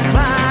inch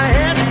by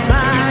inch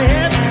by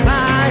inch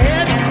by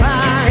inch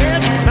by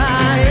inch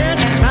by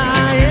inch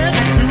by inch.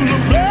 Through the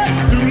blood,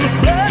 through the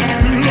blood,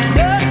 through the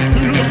blood,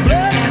 through the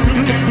blood, through the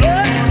blood,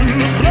 through the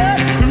blood,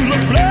 through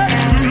the blood,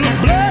 through the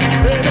blood.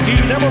 Baby,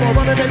 keep that motor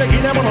running, baby,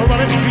 keep that motor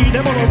running. Keep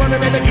that motor running,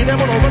 baby, keep that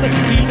motor running.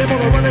 Keep that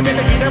motor running,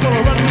 baby, keep that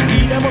motor running.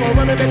 Keep that motor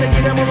running, baby,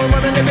 keep that motor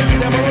running, baby, keep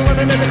that motor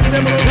running, baby, keep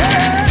that motor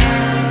running.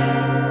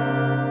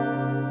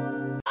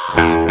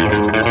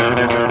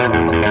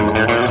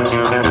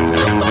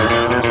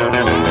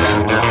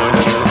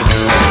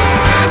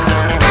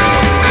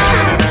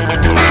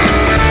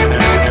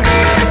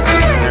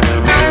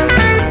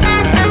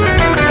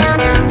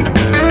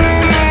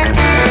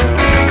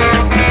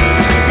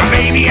 My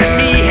baby and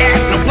me had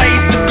no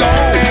place to go.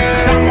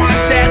 Someone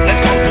said,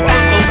 let's go to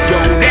Uncle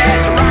Joe.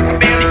 There's a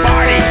rockabilly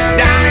party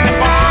down in the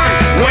barn,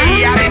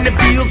 way out in the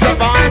fields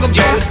of Uncle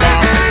Joe's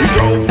farm. We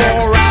drove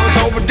 4 hours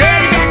over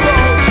dirty back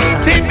road,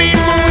 sipping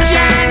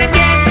moonshine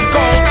against the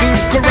cold.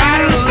 Took a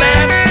right and a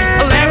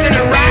left and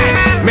a right.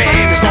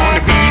 Man, it's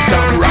gonna be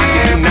some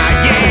rocking tonight.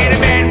 Yeah, the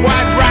band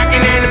was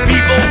rocking and the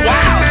people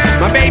wild.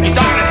 My baby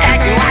started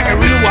acting like a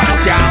real wild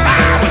child.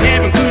 I was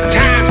having good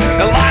times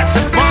and lots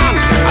of fun.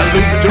 I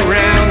looked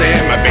around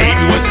and my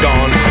baby was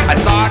gone. I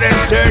started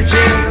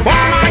searching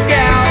for my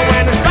gal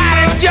when I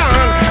spotted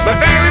John, my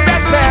very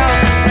best pal,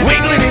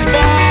 wiggling his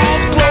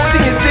balls,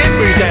 closing his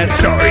zippers. And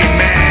sorry,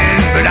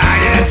 man, but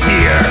I didn't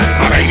see her.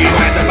 My baby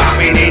was a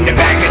bopping in the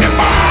back of the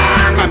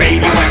barn. My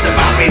baby was a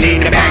bopping in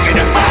the back of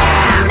the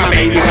barn. My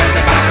baby was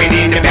a bopping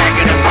in the back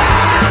of the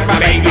barn. My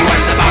baby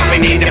was a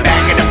bopping in the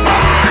back of the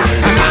barn.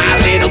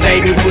 My little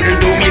baby wouldn't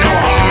do me no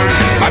harm.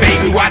 My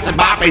baby was a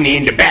bopping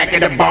in the back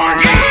of the barn.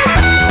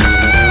 Yeah!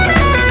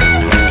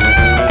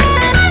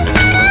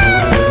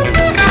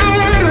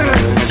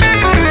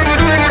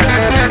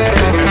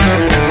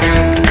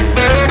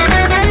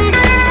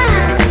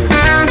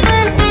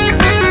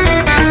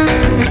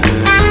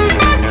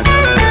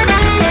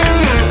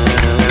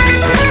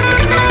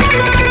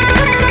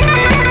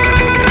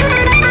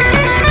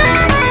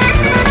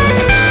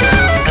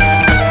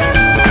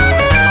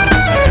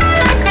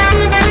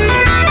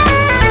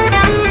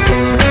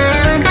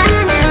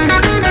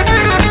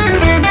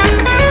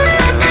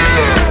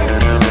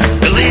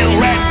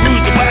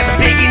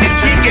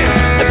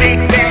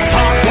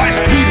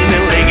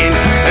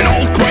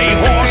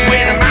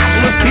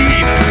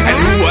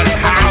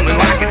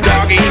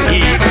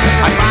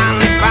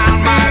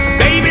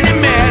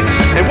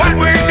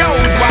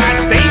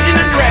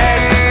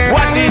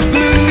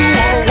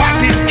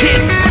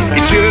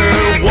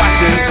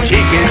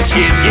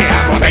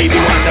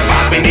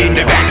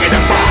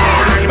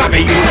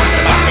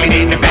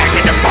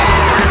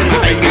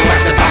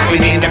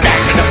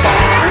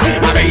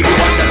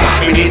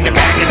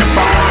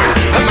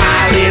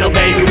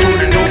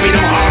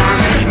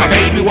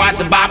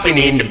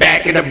 In the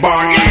back of the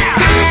barn,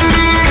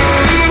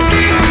 yeah!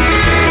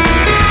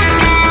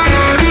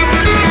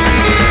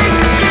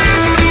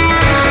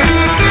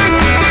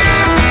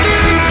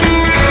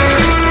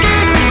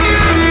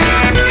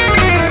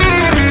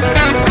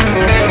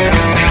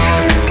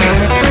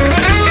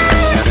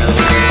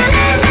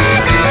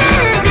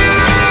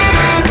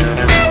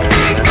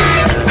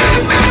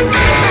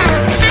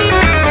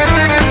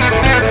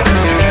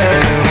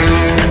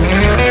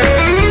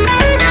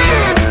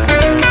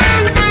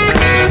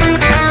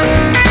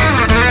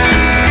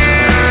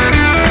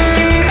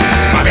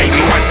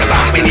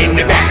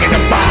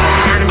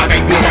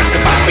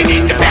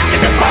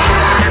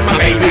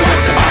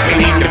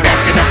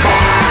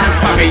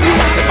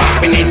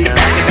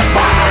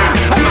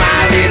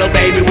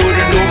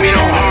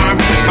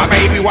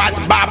 me what's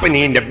bopping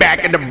in the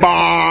back of the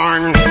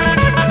barn.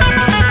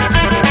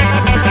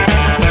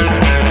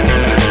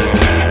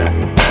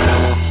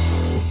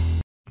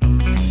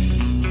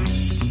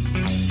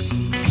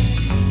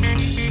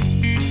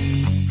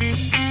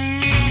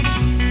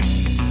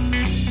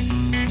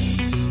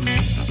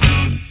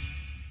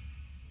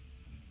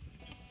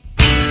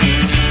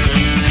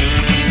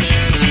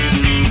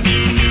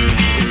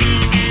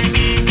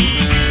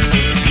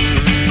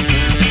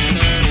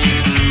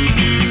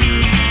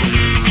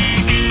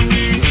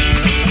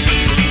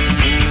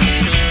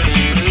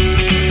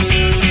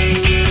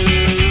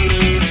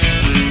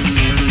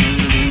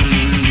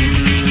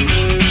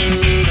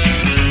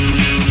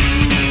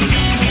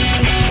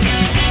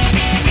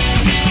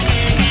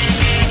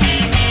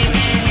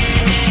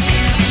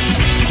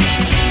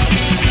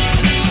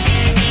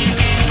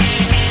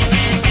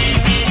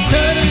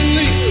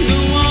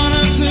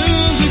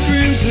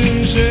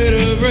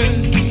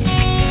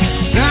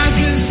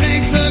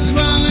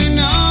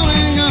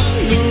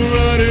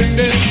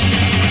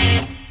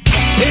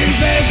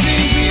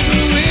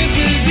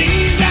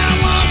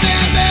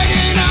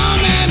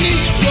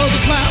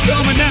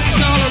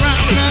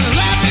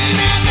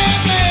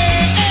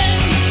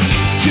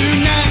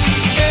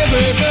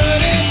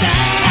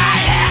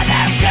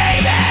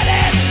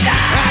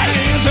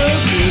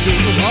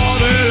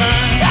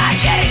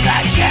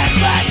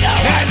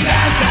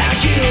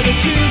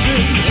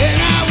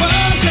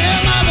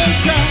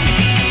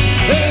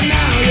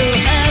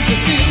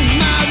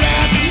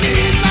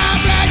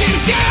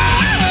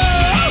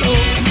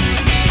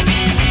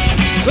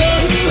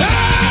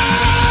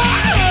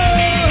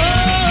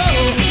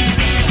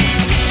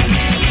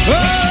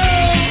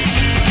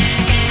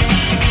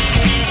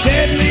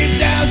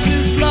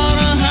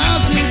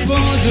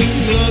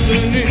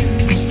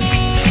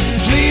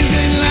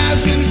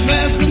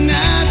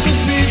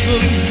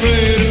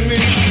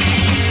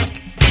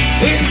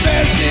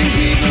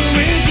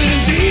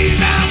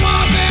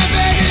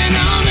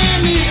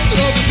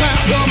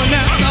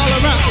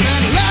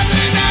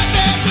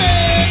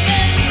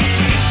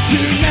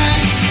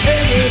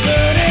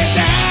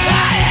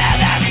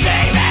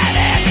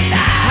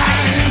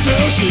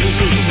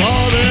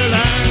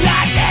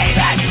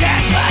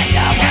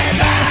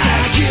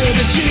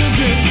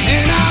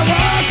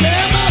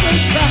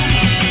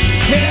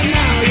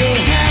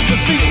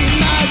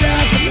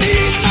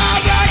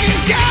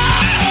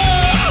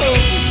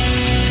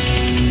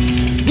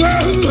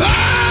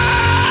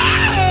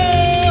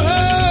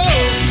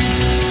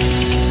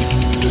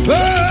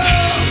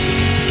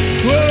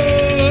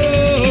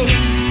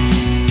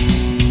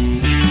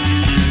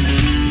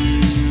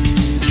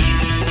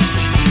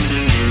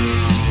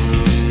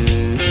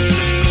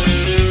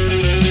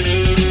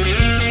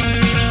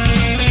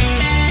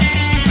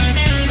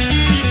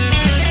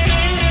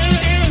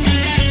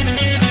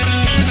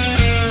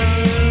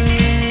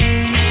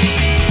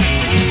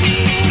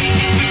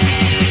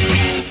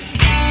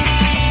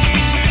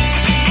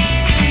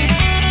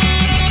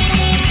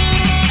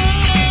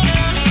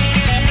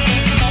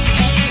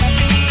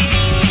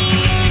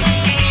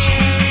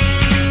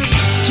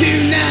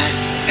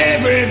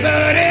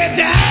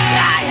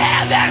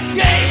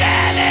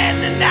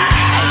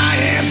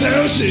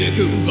 sick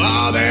of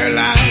all their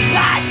lives.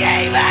 I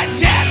gave a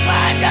check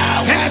for no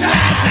reason. At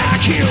last I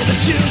killed the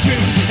children,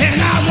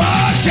 and I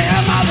watched their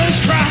mothers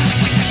cry.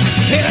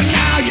 And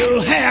now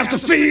you'll have to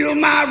feel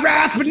my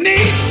wrath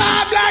beneath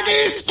my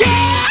blacky skin.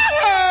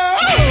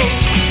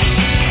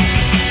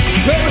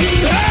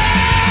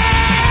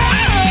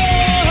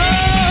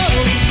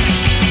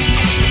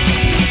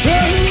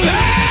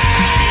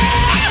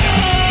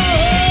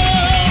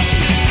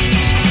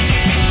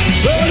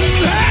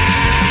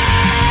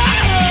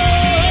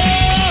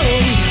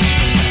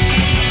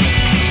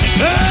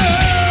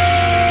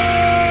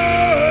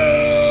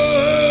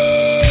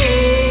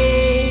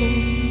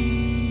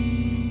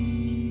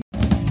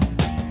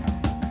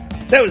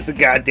 That was the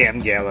goddamn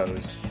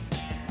Gallows.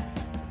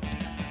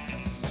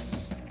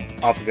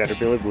 Off of Gutter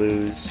Billy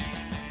Blues.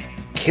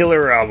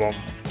 Killer album.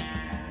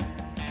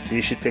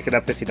 You should pick it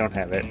up if you don't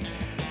have it.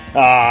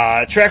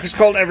 Track was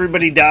called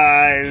Everybody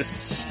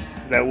Dies.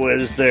 That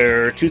was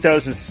their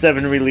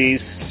 2007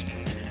 release.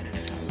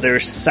 Their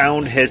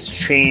sound has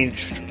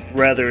changed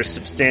rather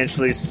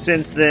substantially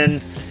since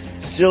then.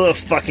 Still a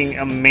fucking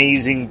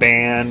amazing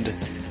band.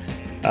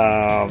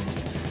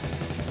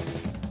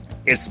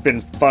 It's been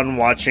fun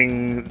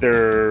watching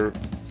their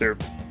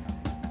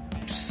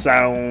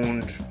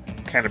sound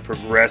kind of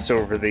progress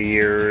over the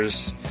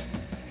years.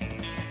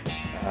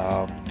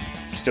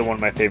 Still one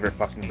of my favorite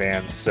fucking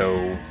bands,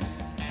 so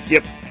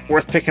yep,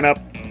 worth picking up.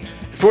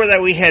 Before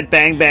that, we had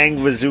Bang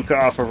Bang Bazooka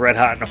off of Red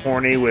Hot and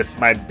Horny with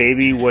My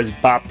Baby Was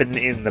Boppin'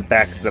 in the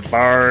Back of the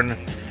Barn.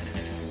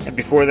 And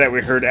before that,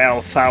 we heard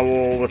Al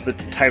Fowl with the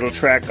title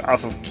track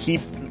off of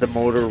Keep the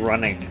Motor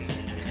Running.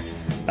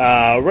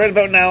 Right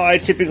about now, I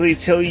typically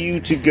tell you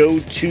to go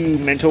to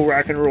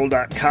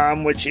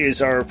mentalrockandroll.com, which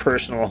is our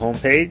personal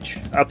homepage.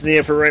 Up in the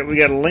upper right, we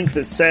got a link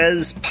that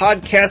says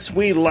Podcasts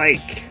We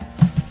Like.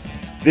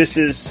 This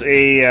is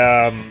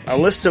a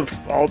list of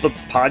all the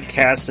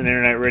podcasts and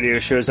internet radio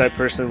shows I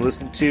personally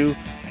listen to.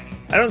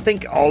 I don't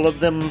think all of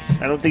them,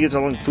 I don't think it's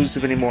all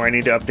inclusive anymore. I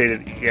need to update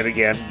it yet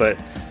again, but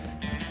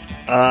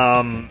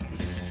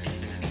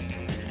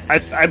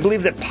I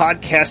believe that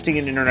podcasting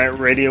and internet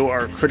radio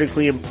are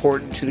critically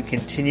important to the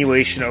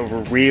continuation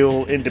of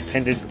real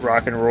independent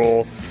rock and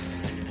roll,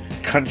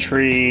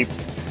 country,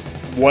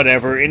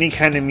 whatever, any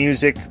kind of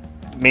music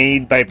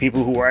made by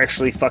people who are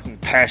actually fucking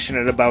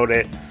passionate about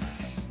it.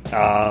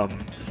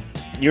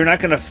 You're not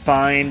going to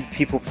find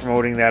people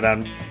promoting that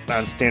on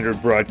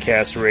standard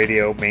broadcast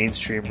radio,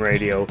 mainstream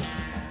radio.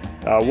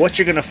 What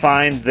you're going to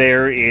find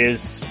there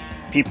is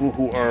people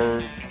who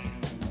are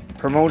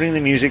promoting the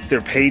music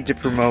they're paid to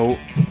promote,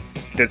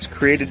 that's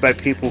created by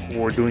people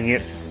who are doing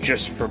it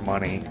just for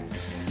money.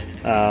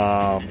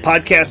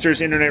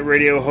 Podcasters, internet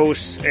radio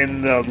hosts,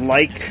 and the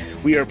like,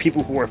 we are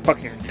people who are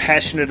fucking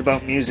passionate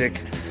about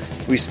music.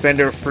 We spend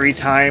our free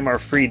time, our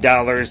free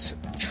dollars,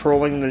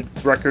 trolling the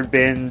record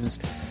bins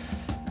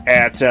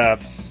at,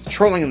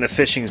 trolling in the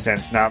fishing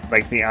sense, not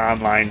like the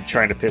online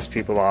trying to piss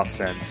people off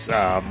sense.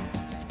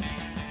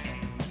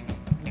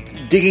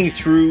 Digging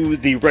through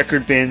the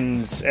record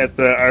bins at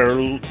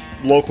our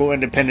local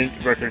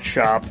independent record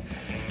shop,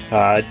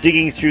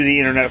 digging through the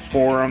internet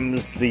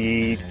forums,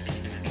 the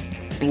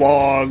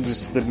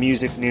blogs, the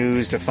music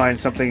news to find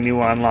something new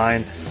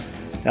online.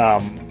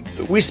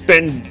 We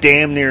spend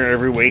damn near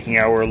every waking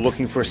hour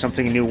looking for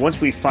something new.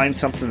 Once we find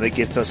something that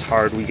gets us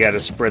hard, we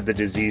gotta spread the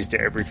disease to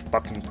every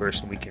fucking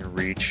person we can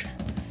reach.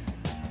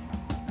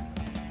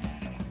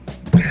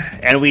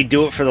 And we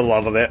do it for the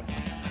love of it.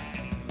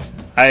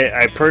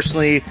 I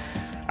personally,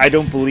 I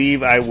don't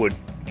believe I would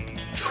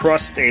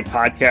trust a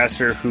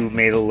podcaster who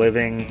made a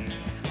living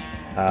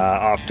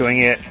off doing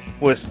it,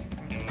 with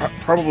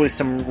probably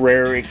some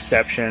rare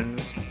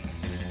exceptions.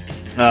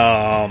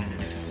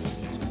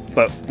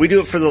 But we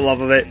do it for the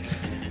love of it.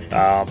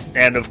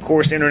 And of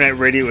course, internet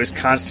radio is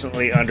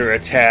constantly under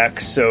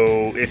attack.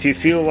 So if you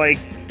feel like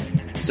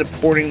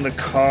supporting the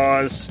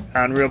cause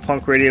on Real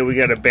Punk Radio, we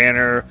got a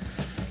banner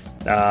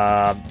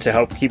to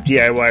help keep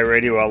DIY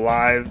radio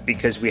alive,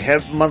 because we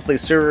have monthly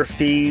server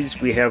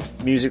fees, we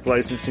have music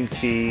licensing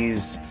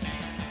fees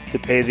to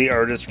pay the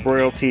artist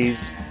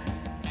royalties,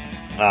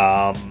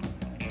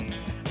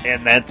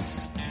 and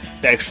that's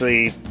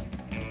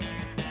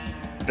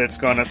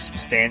gone up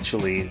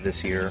substantially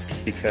this year,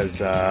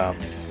 because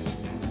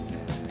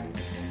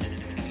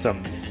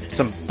some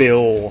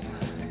bill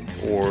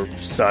or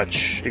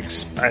such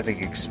I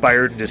think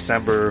expired in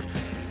December.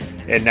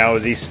 And now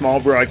these small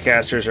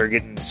broadcasters are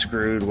getting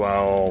screwed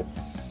while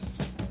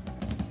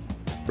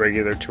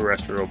regular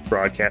terrestrial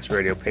broadcast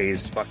radio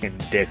pays fucking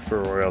dick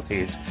for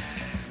royalties.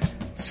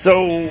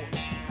 So,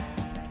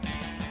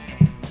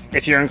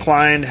 if you're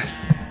inclined,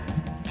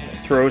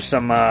 throw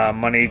some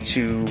money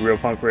to Real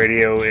Punk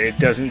Radio. It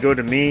doesn't go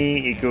to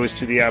me, it goes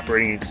to the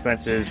operating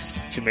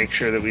expenses to make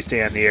sure that we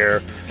stay on the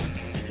air.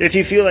 If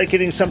you feel like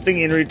getting something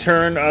in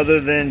return other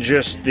than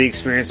just the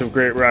experience of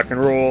great rock and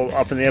roll,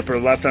 up in the upper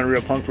left on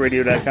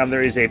realpunkradio.com,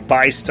 there is a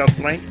buy stuff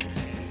link.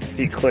 If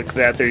you click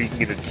that there, you can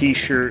get a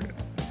t-shirt,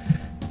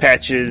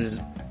 patches,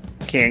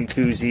 can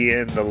koozie,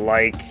 and the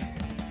like.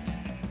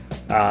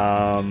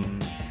 Yeah, I'm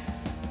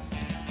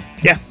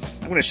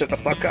going to shut the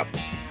fuck up.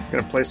 I'm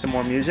going to play some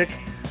more music.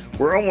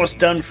 We're almost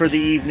done for the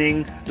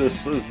evening.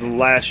 This is the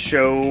last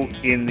show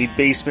in the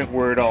basement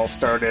where it all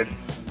started.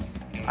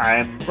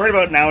 I'm right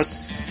about now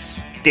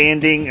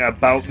standing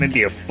about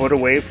maybe a foot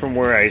away from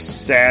where I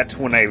sat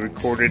when I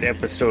recorded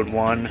episode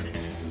 1.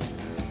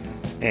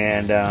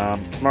 And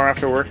tomorrow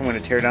after work, I'm going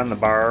to tear down the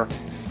bar,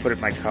 put it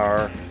in my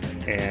car,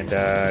 and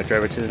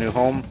drive it to the new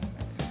home.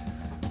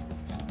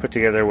 Put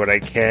together what I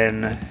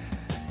can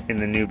in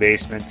the new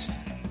basement.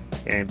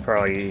 And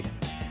probably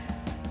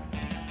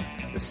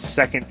the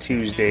second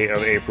Tuesday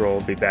of April,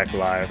 will be back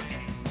live.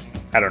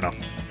 I don't know.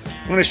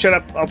 I'm going to shut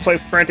up. I'll play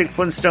Frantic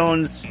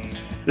Flintstones.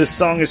 This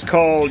song is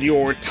called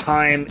Your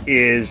Time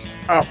Is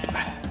Up.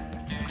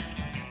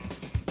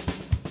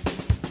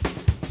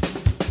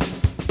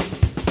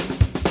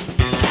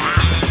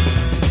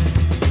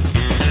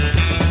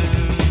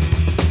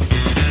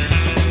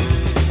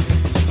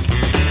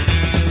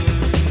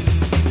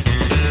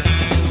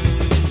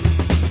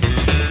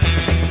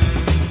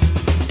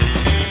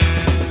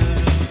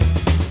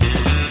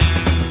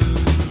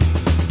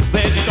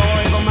 There's a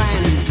story of a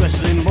man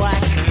dressed in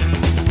black,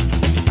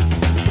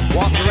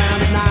 walks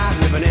around at night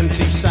with an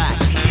empty sack.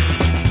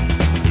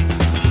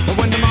 But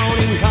when the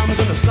morning comes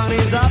and the sun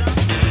is up,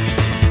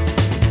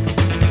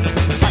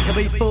 the sack will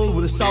be full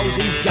with the souls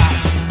he's got.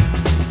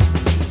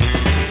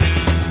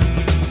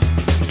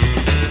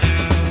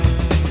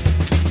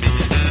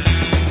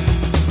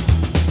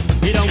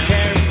 He don't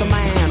care if it's a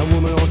man, a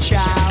woman, or a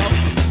child,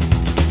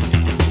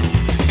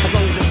 as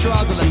long as they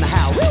struggle in the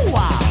house. Woo,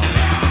 wow.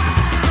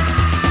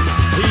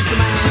 He's the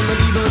man that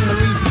even the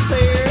reaper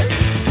fears.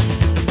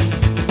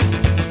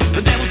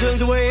 The devil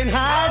turns away and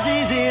hides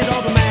his ears.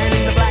 Oh, the man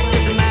in the black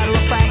is a matter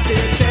of fact.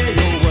 He'll tear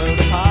your world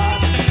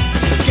apart.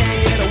 Can't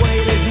get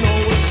away, there's no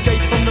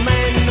escape from the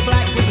man in the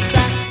black with the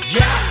sack.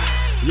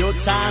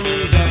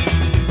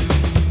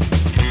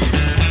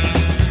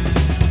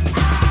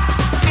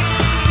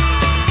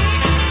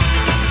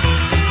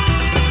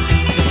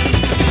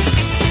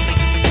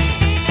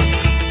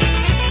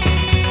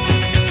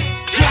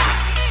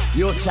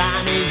 Your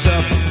time is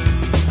up.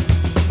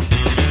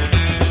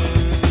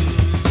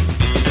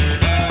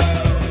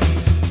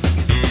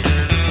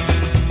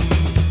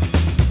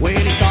 When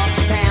he starts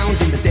to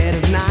pound in the dead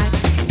of night,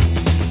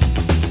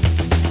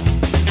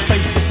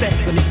 face of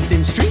death beneath the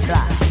dim street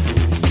light.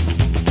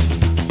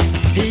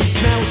 He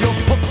smells your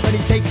poop and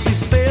he takes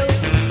his fill.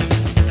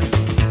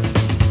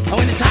 And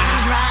when the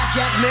time's right,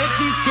 Jack makes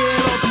his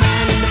kill. Old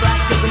man in the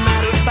black, as a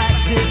matter of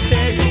fact, he'll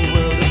tear your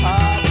world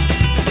apart.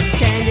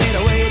 Can't get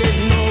away, there's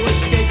no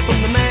escape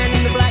from the man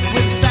in the black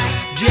with a sack.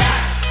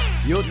 Jack,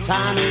 your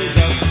time is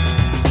up.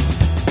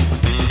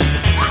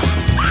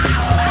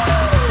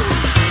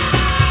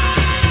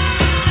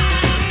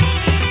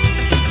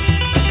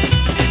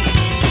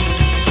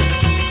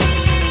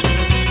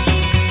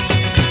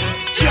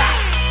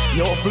 Jack,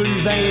 your blue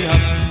vein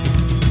up.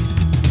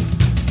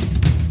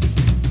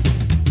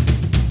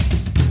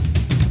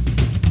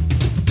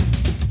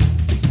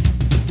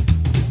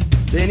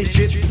 Then he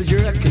strips the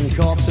jerkin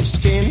corpse of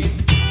skin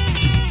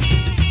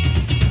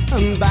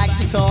and bags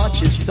the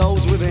tortured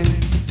souls within.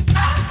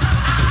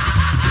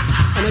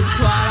 And as the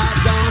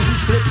twilight dawns, he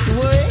slips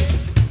away,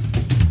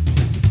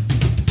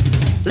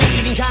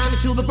 leaving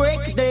kindness till the break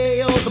of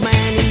day. Oh, the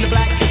man in the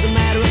black, as a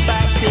matter of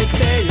fact, he'll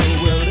tear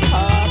your world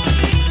apart.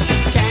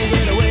 Can't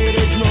get away,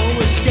 there's no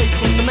escape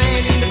from the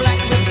man in the black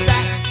with a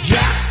sack.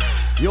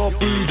 Jack, your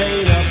blue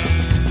vein up.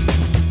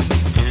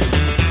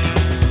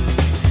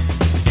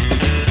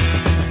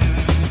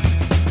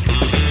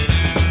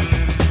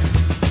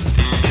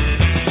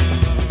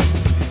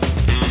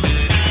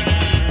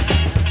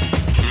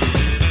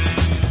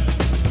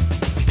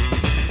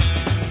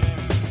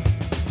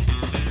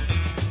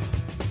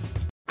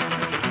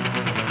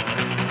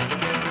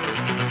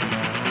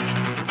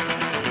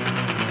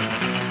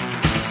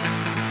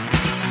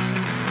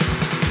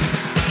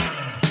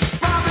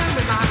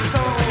 My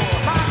soul,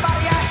 my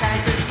body I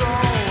can't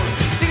control.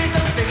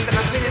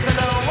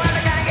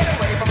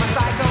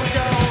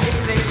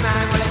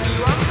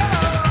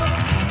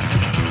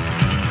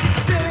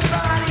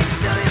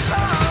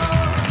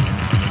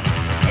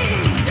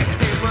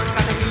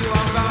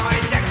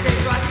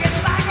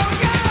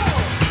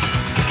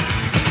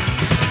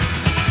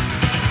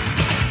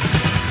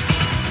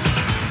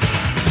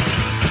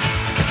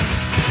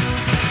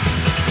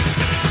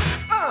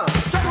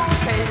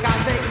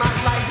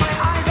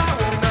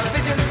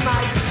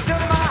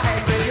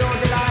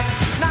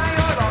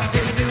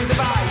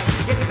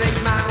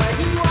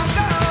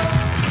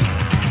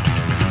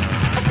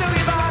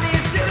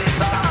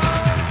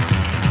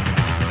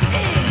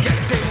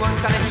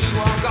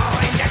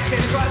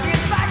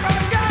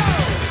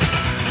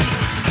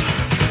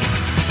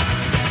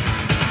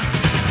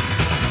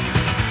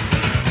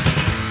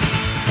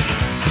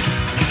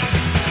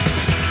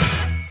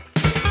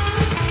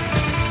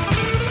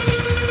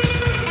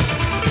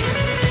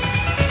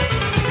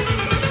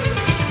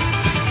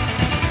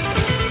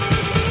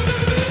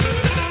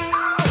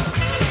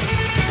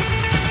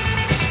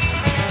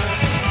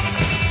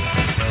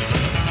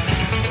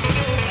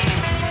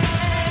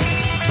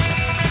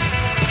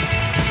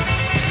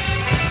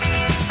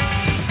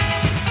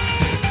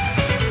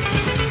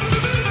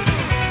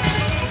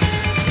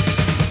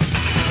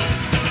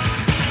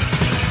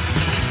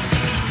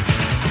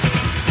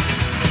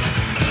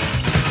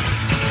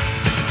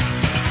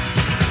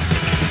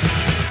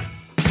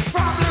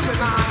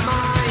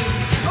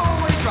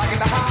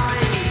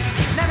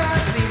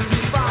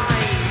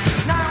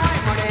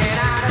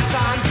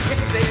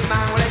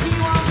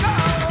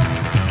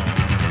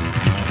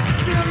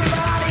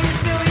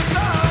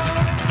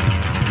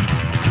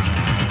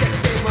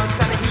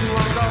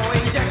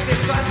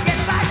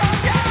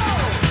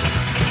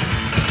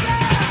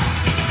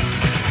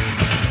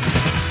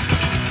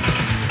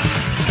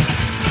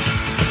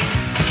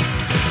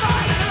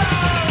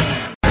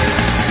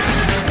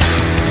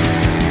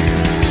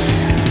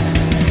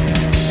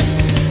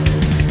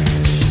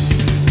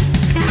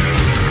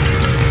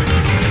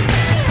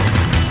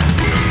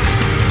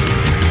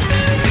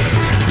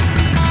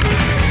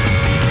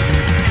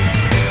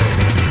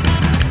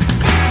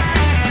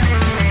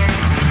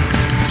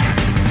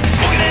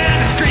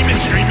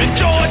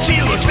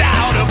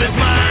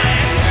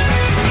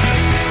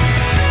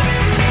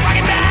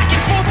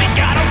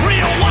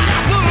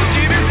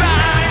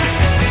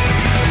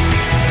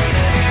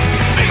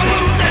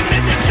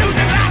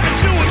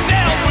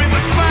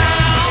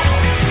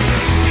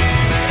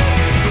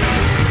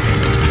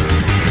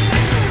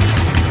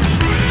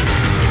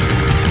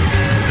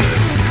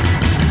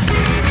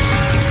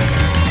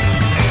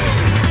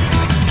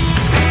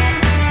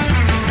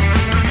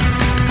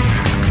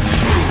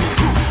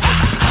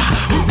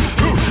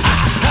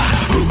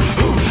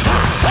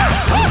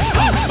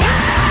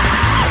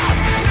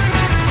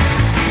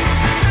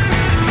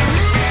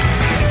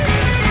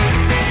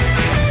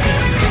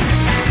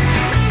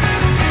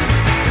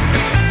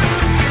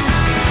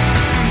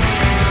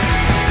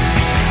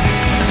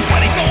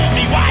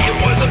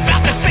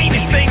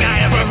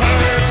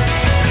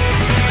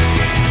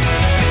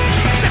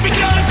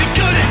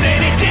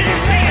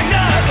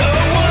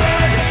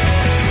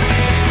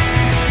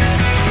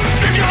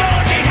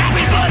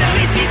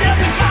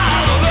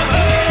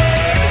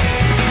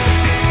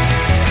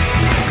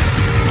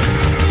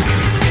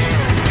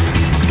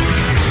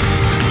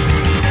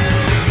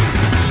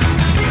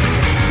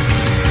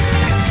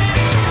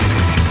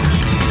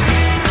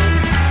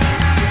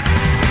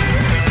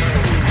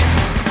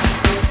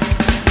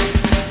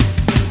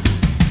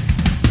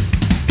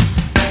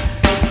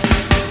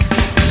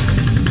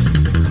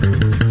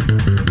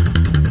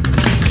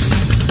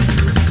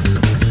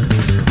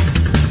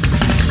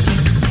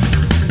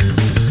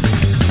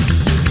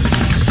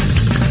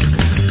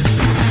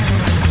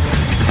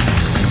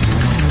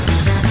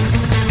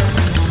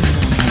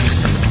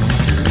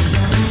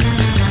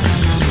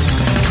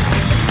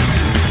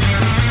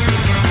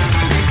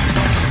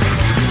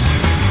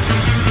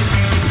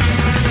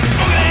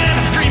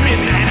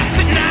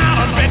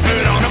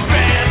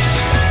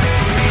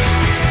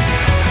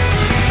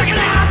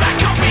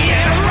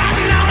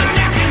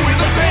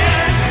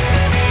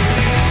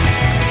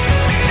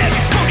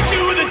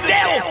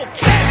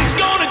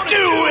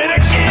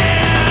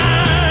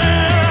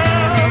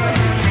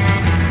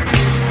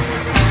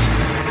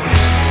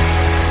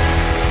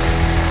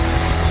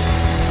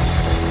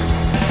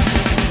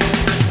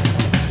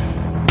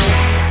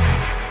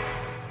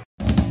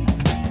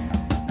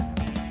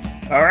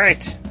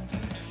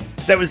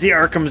 That was the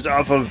Arkhams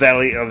off of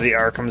Valley of the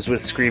Arkhams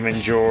with Screamin'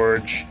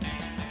 George.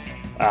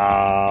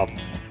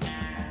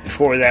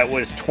 Before that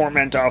was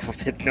Torment off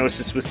of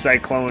Hypnosis with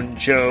Cyclone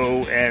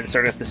Joe. And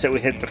starting off the set, we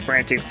hit the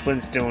Frantic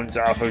Flintstones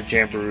off of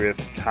Jamboree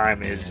with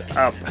Time Is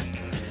Up.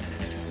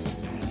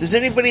 Does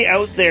anybody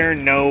out there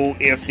know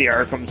if the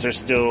Arkhams are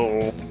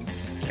still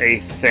a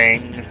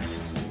thing?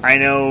 I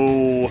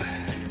know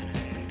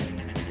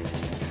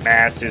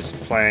Matt is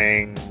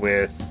playing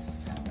with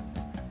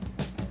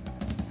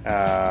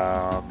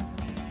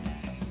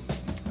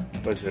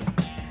was it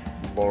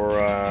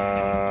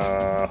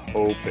Laura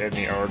Hope and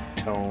the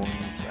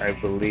Arctones, I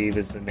believe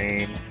is the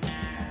name.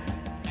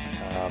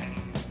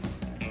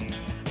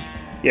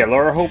 Yeah,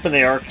 Laura Hope and the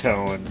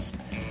Arctones.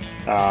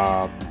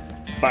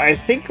 But I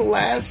think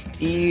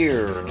last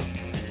year,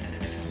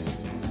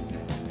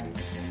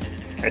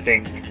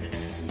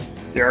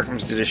 the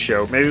Arkhams did a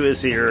show. Maybe it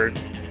was the year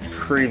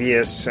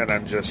previous, and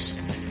I'm just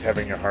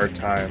having a hard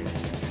time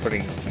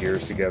putting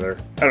years together.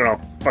 I don't know.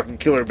 Fucking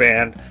killer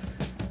band.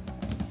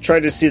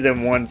 Tried to see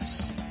them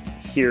once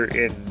here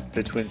in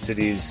the Twin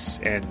Cities,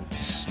 and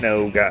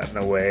snow got in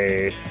the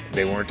way.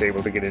 They weren't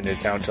able to get into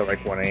town till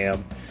like 1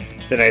 a.m.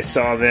 Then I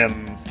saw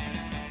them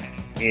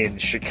in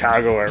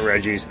Chicago at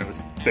Reggie's, and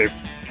they're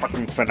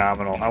fucking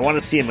phenomenal. I want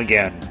to see them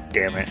again,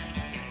 damn it.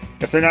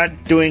 If they're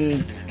not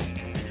doing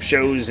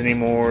shows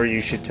anymore, you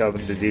should tell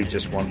them to do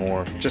just one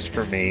more, just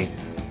for me.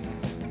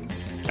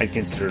 I'd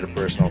consider it a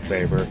personal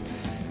favor.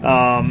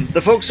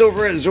 The folks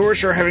over at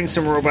Zorch are having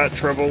some robot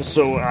trouble,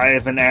 so I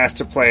have been asked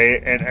to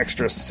play an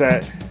extra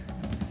set.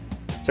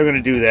 So I'm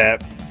going to do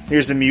that.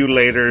 Here's the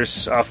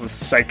Mutilators off of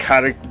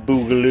Psychotic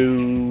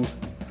Boogaloo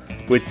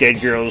with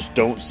Dead Girls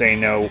Don't Say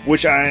No,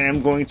 which I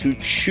am going to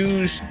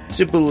choose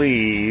to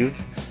believe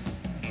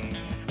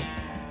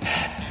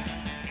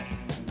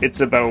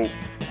it's about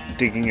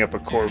digging up a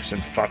corpse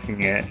and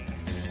fucking it,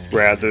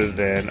 rather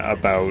than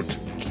about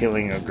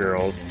killing a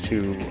girl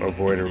to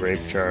avoid a rape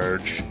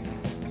charge,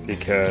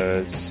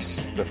 because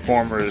the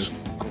former is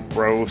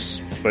gross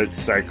but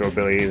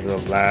psychobilly, the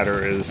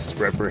latter is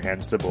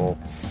reprehensible.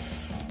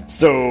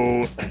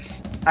 So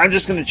I'm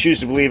just going to choose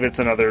to believe it's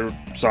another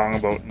song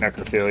about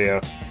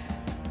necrophilia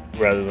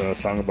rather than a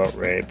song about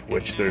rape,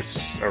 which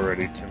there's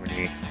already too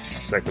many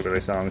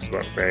psychobilly songs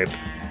about rape.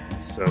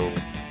 So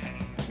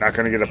not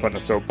going to get up on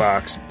the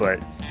soapbox, but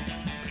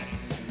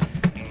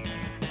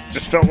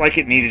just felt like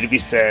it needed to be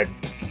said.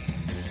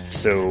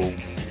 So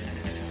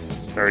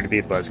sorry to be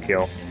a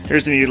buzzkill.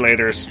 Here's the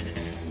Mutilators.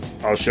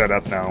 I'll shut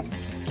up now.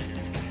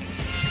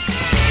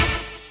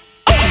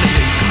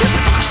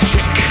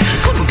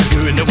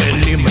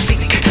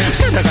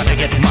 Said I gotta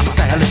get my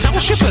salad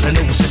toast, she put her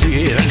nose in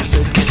here and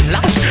still getting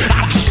lost.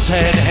 I just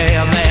had to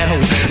have that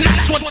hoe.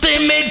 That's what they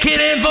made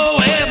kidding for.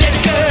 Well, dead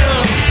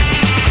girls,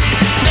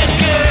 dead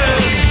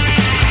girls,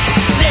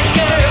 dead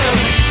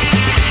girls,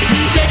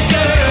 dead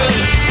girls,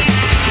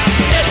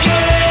 dead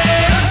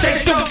girls.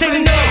 Say don't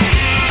say no.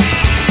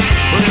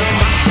 Well,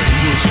 my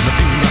friend was in the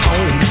funeral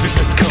home. He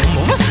said come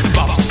over, the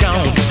boss is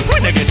gone.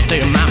 When I get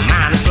there, my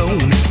mind is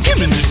blown.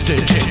 Him and Mr.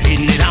 Jet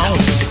getting it on.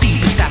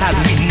 Deep inside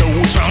we know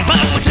what's wrong, but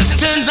it just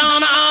turns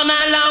on all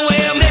night long.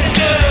 Well, dead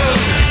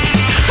girls,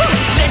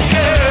 dead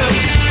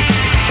girls,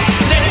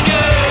 dead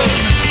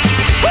girls,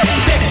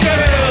 dead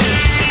girls,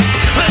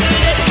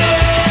 dead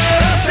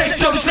girls. Say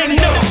don't say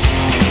no.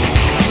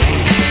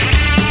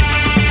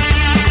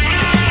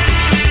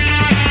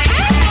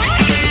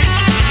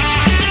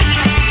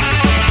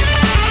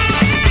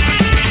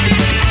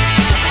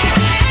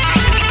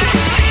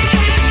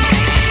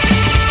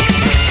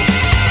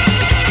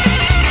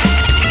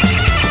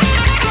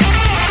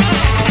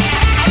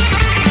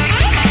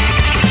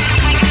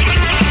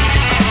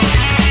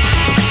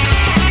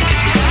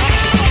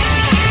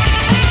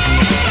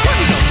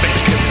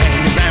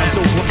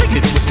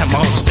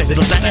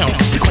 Settle down.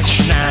 The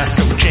question I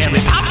so jelly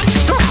pop.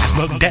 Her eyes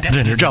bugged out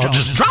and her jaw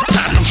just dropped.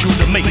 I know she would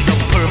have made the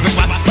perfect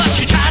wife, but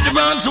she tried to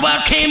run, so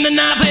out came the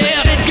knife.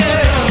 Yeah, that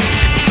girl,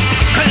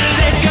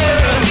 that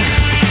girl,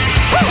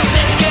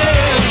 that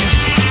girl,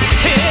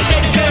 yeah,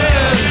 that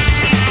girl,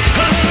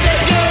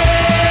 that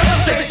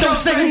girl. Say don't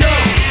say no.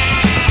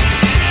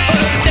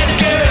 That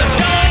girl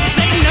don't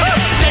say no.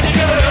 That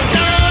girl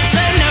don't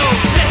say no.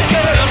 That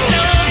girl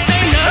don't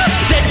say no.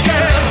 That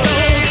girl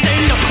don't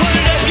say no.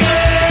 That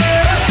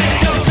girl say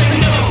don't say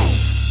no.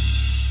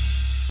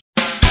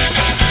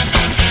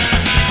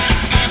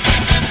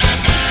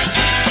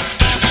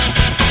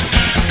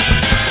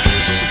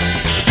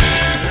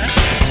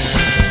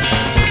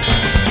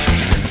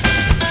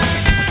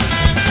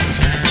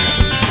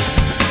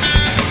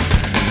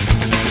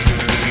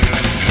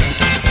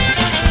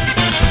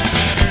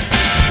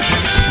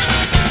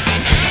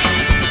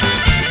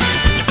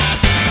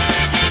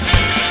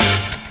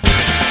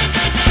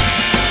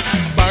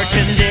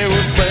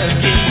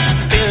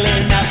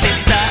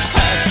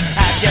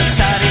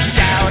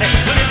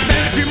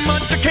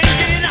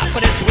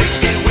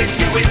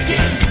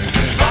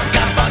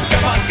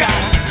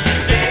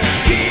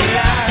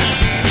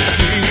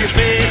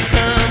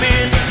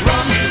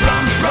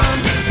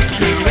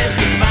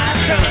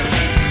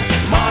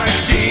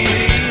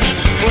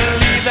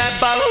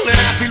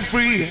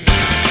 free.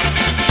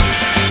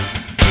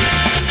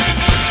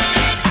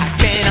 I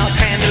cannot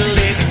handle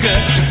liquor,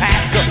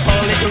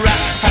 alcoholic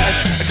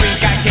rush. A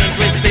drink I can't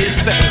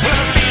resist. Well,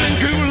 I'm feeling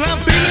cool,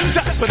 I'm feeling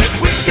tough, but it's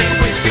whiskey,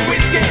 whiskey,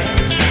 whiskey.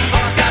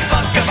 Vodka,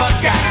 vodka,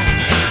 vodka.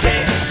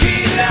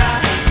 Tequila,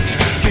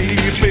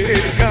 keep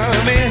it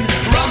coming.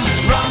 Rum,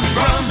 rum,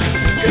 rum,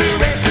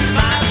 caressing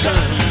my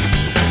tongue.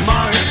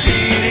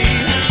 Martini,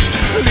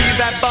 leave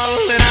that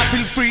bottle and I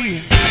feel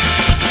free.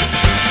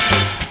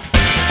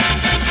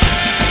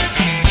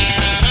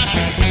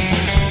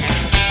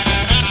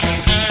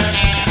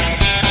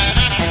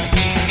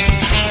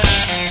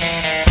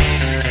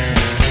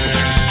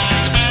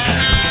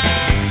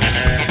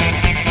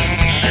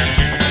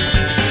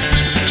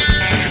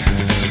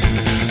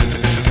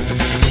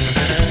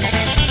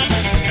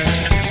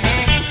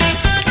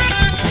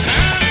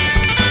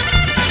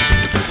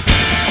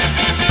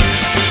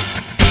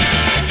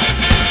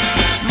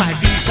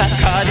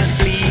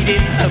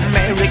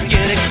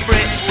 American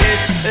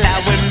Express,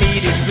 loud when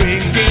meat is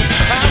drinking.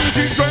 I'm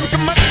too drunk, I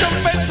must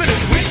confess that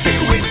it's whiskey,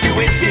 whiskey,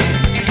 whiskey.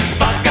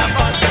 Vodka,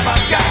 vodka,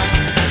 vodka.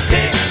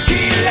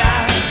 Tequila,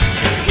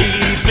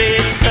 keep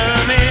it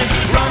coming.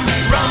 Rum,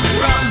 rum,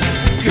 rum,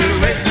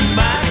 caressing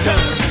my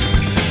tongue.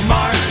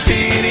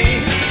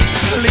 Martini,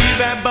 leave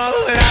that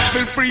bottle and I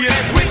feel free.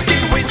 It's whiskey,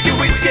 whiskey,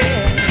 whiskey.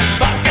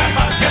 Vodka,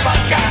 vodka,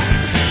 vodka.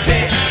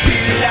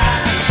 Tequila,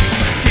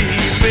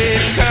 keep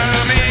it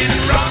coming.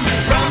 Rum,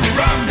 rum,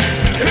 rum,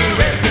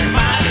 caressing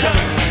my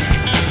tongue.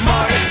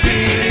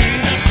 Martini,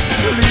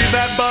 leave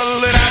that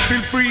bottle and I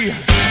feel free.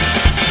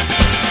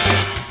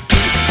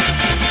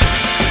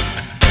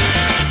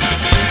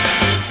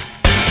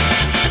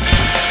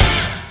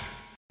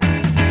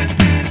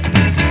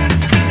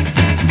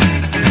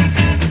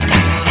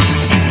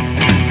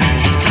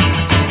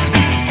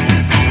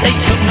 They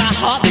took my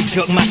heart, they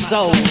took my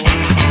soul.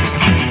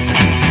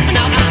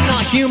 Now I'm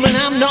not human,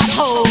 I'm not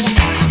whole.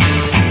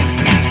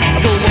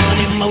 The one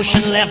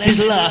emotion left is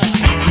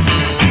lust,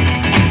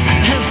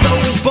 and so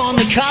was born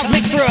the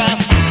cosmic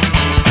thrust.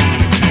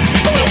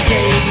 Well,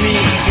 take me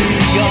to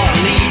your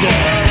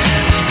leader.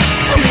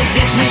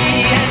 Resist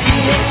me and you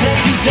will turn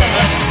to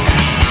dust.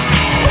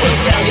 Well,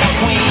 tell your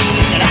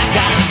queen that I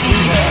gotta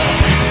see her.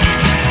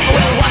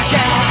 Well, watch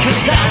out,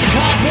 cause I'm the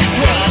cosmic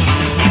thrust.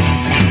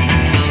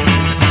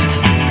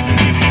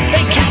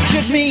 They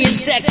captured me in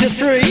Sector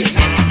 3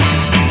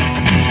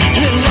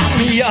 and then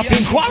locked me up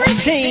in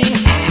quarantine.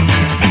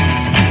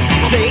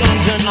 They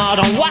ummed and ahed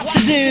on what to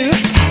do.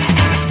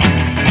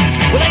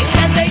 Well, they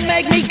said they'd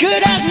make me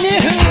good as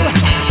new.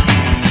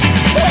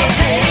 Well,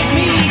 take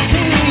me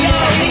to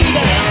your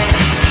leader.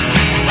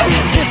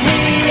 Resist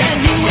me and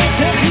you will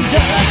turn to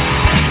dust.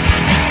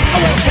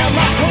 Well, tell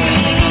my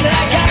queen that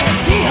I gotta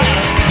see her.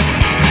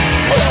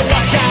 Well,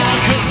 watch out,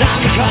 cause I'm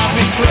the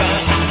cosmic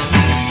thrust.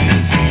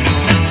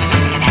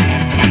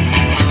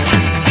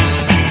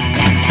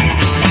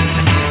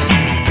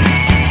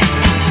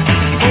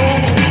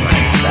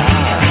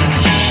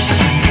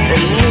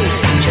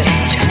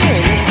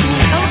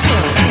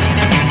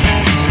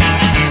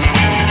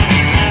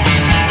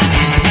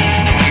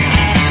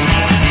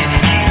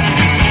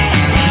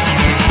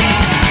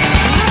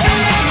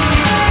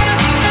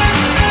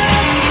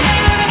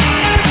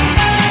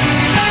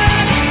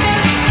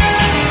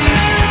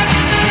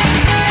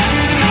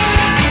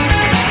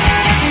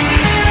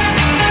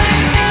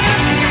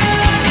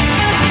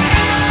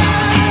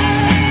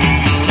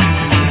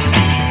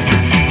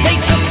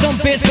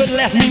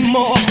 Left me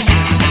more.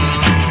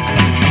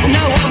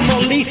 Now I'm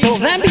more lethal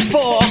than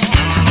before.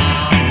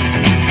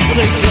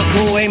 They took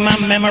away my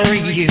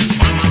memories.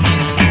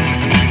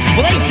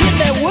 Well, they did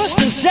their worst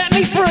and set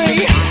me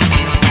free.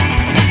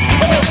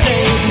 Well,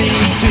 take me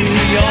to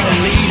your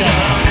leader.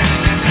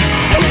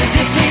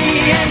 Resist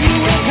me and you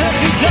will turn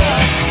to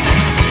dust.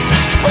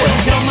 Well,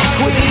 tell my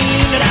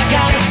queen that I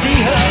gotta see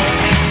her.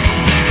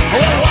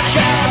 Well, watch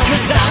out,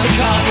 cause I'm the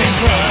cosmic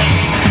thrust.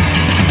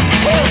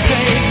 Well,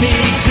 take me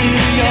to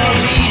your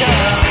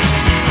leader.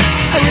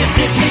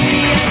 Resist me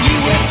and you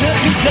will turn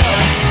to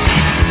dust.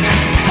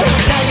 Well,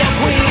 tell your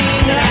queen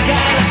that I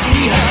gotta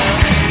see her.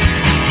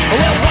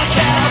 Well, watch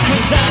out,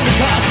 cause I'm the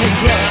cosmic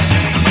thrust.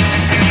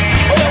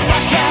 Well,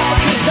 watch out,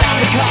 cause I'm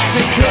the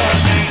cosmic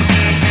thrust.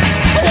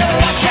 Well,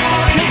 watch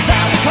out, cause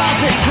I'm the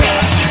cosmic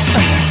thrust.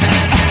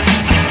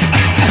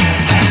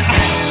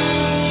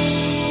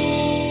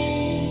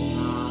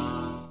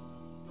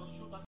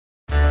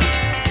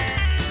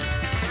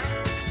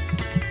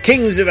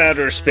 Kings of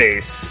Outer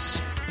Space,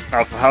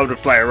 off of How to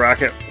Fly a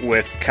Rocket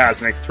with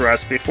Cosmic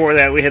Thrust. Before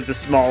that, we had the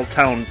Small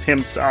Town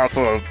Pimps off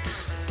of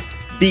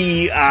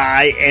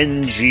Bingo.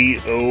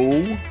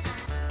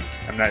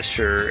 I'm not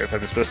sure if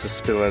I'm supposed to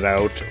spell it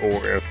out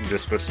or if I'm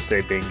just supposed to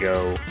say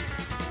bingo.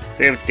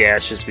 They have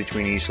dashes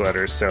between each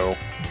letter, so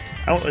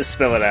I won't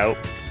spell it out.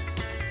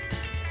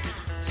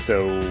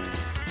 So,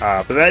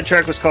 but that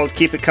track was called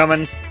Keep It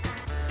Comin'.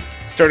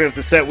 Starting off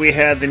the set, we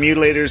had the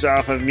Mutilators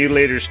off of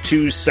Mutilators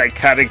 2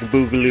 Psychotic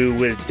Boogaloo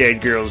with Dead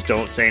Girls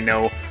Don't Say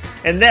No.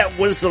 And that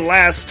was the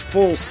last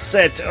full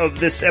set of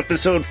this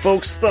episode,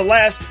 folks. The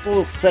last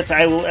full set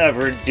I will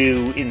ever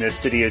do in the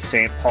city of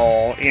St.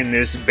 Paul, in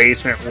this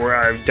basement where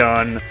I've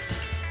done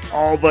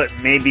all but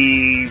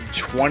maybe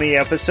 20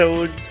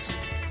 episodes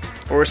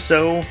or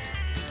so.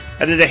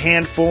 I did a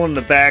handful in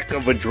the back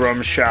of a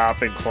drum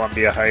shop in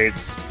Columbia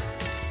Heights.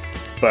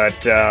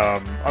 But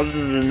other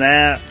than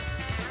that,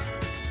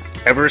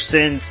 ever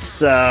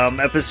since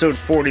episode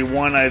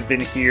 41, I've been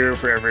here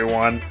for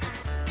everyone.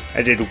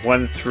 I did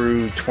 1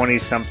 through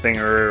 20-something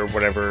or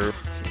whatever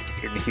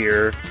in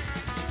here.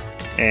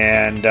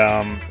 And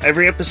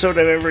every episode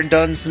I've ever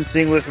done since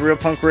being with Real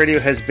Punk Radio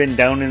has been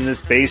down in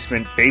this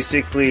basement,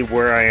 basically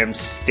where I am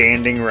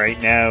standing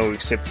right now,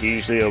 except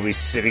usually I'll be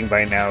sitting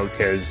by now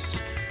because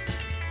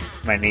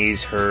my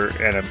knees hurt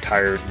and I'm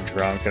tired and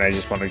drunk and I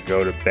just want to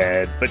go to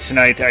bed. But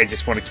tonight I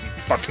just want to keep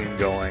fucking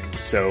going.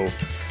 So,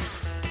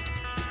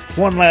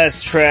 one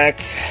last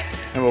track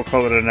and we'll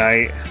call it a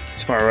night.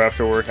 Tomorrow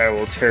after work I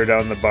will tear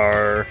down the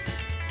bar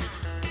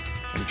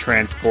and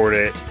transport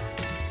it.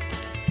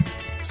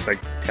 It's like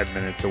 10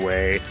 minutes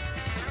away,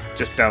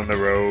 just down the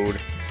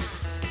road.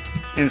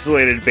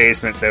 Insulated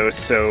basement though,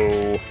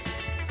 so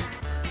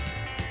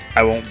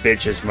I won't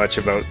bitch as much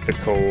about the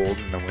cold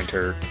in the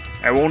winter.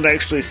 I won't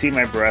actually see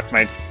my breath,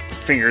 my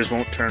fingers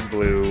won't turn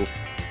blue.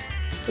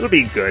 It'll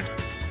be good.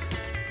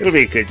 It'll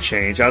be a good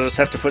change. I'll just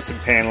have to put some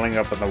paneling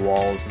up on the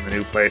walls in the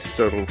new place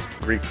so it'll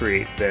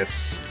recreate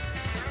this.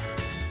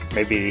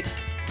 Maybe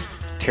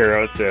tear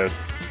out the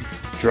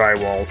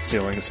drywall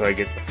ceiling so I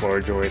get the floor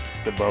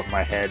joists above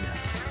my head.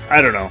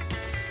 I don't know.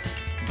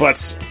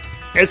 But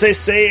as I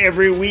say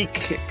every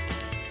week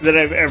that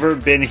I've ever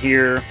been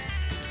here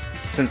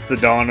since the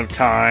dawn of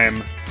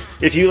time,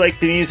 if you like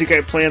the music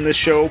I play on this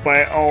show,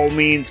 by all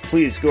means,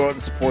 please go out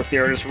and support the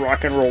artist.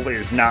 Rock and roll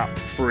is not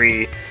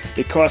free.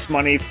 It costs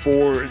money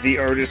for the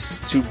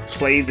artists to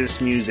play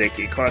this music.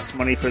 It costs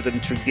money for them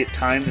to get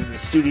time in the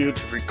studio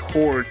to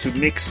record, to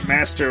mix,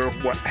 master,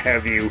 what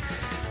have you,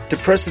 to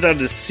press it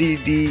onto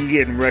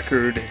CD and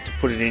record, to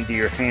put it into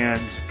your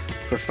hands.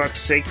 For fuck's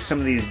sake, some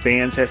of these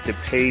bands have to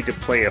pay to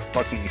play a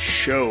fucking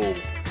show,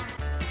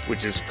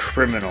 which is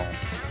criminal.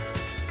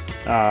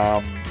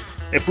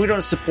 If we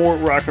don't support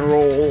rock and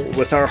roll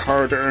with our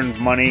hard-earned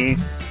money,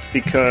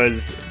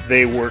 because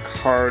they work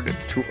hard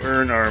to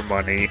earn our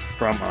money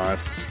from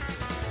us,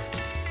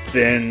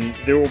 then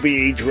there will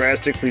be a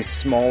drastically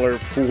smaller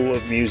pool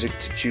of music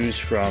to choose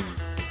from.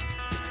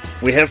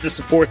 We have to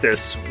support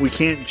this. We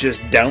can't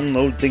just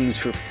download things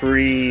for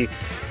free.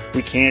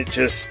 We can't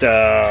just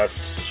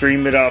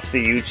stream it off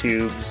the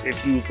YouTubes.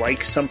 If you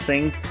like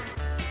something,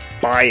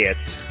 buy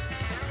it.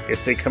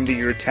 If they come to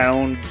your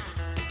town,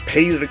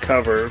 pay the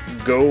cover.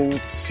 Go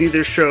see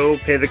their show,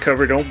 pay the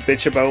cover. Don't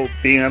bitch about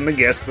being on the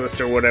guest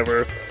list or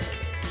whatever.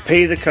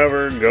 Pay the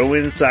cover, go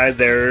inside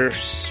there,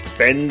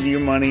 spend your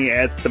money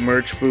at the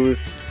merch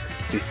booth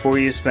before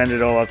you spend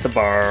it all at the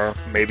bar.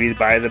 Maybe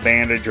buy the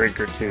band a drink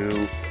or two.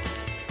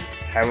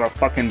 Have a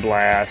fucking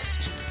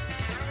blast.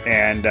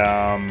 And,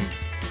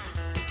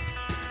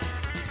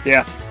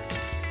 yeah,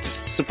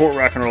 just support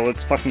rock and roll.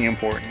 It's fucking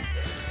important.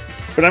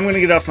 But I'm going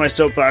to get off my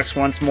soapbox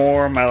once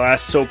more. My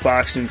last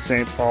soapbox in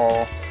St.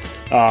 Paul.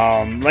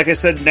 Like I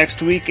said,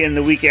 next week and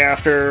the week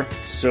after,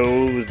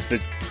 so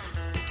the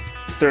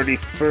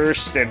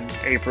 31st and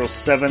April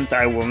 7th,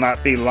 I will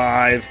not be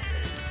live.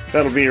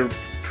 That'll be a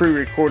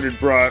pre-recorded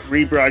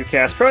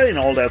rebroadcast, probably an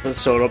old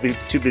episode. I'll be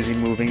too busy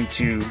moving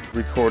to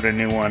record a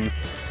new one.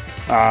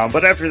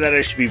 But after that,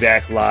 I should be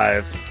back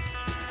live.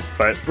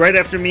 But right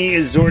after me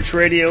is Zorch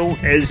Radio,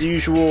 as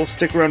usual.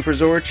 Stick around for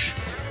Zorch.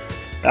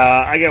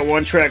 I got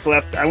one track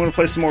left. I'm going to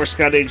play some more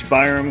Scott H.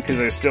 Byram, because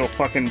I still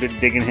fucking been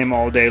digging him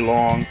all day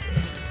long.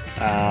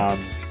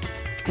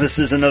 This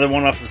is another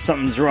one off of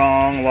Something's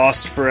Wrong,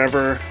 Lost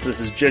Forever. This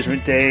is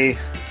Judgment Day.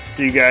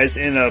 See you guys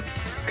in a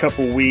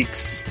couple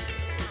weeks.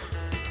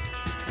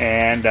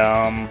 And,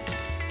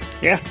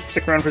 yeah,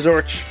 stick around for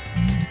Zorch.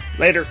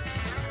 Later.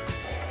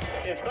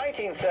 Since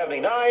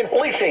 1979,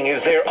 leasing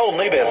is their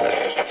only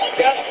business.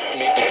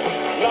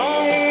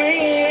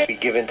 Be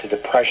given to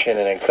depression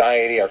and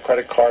anxiety. Our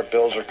credit card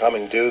bills are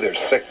coming due. There's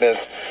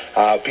sickness.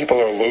 People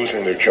are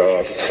losing their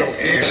jobs. It's so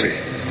easy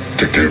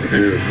to give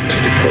in to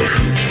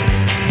depression.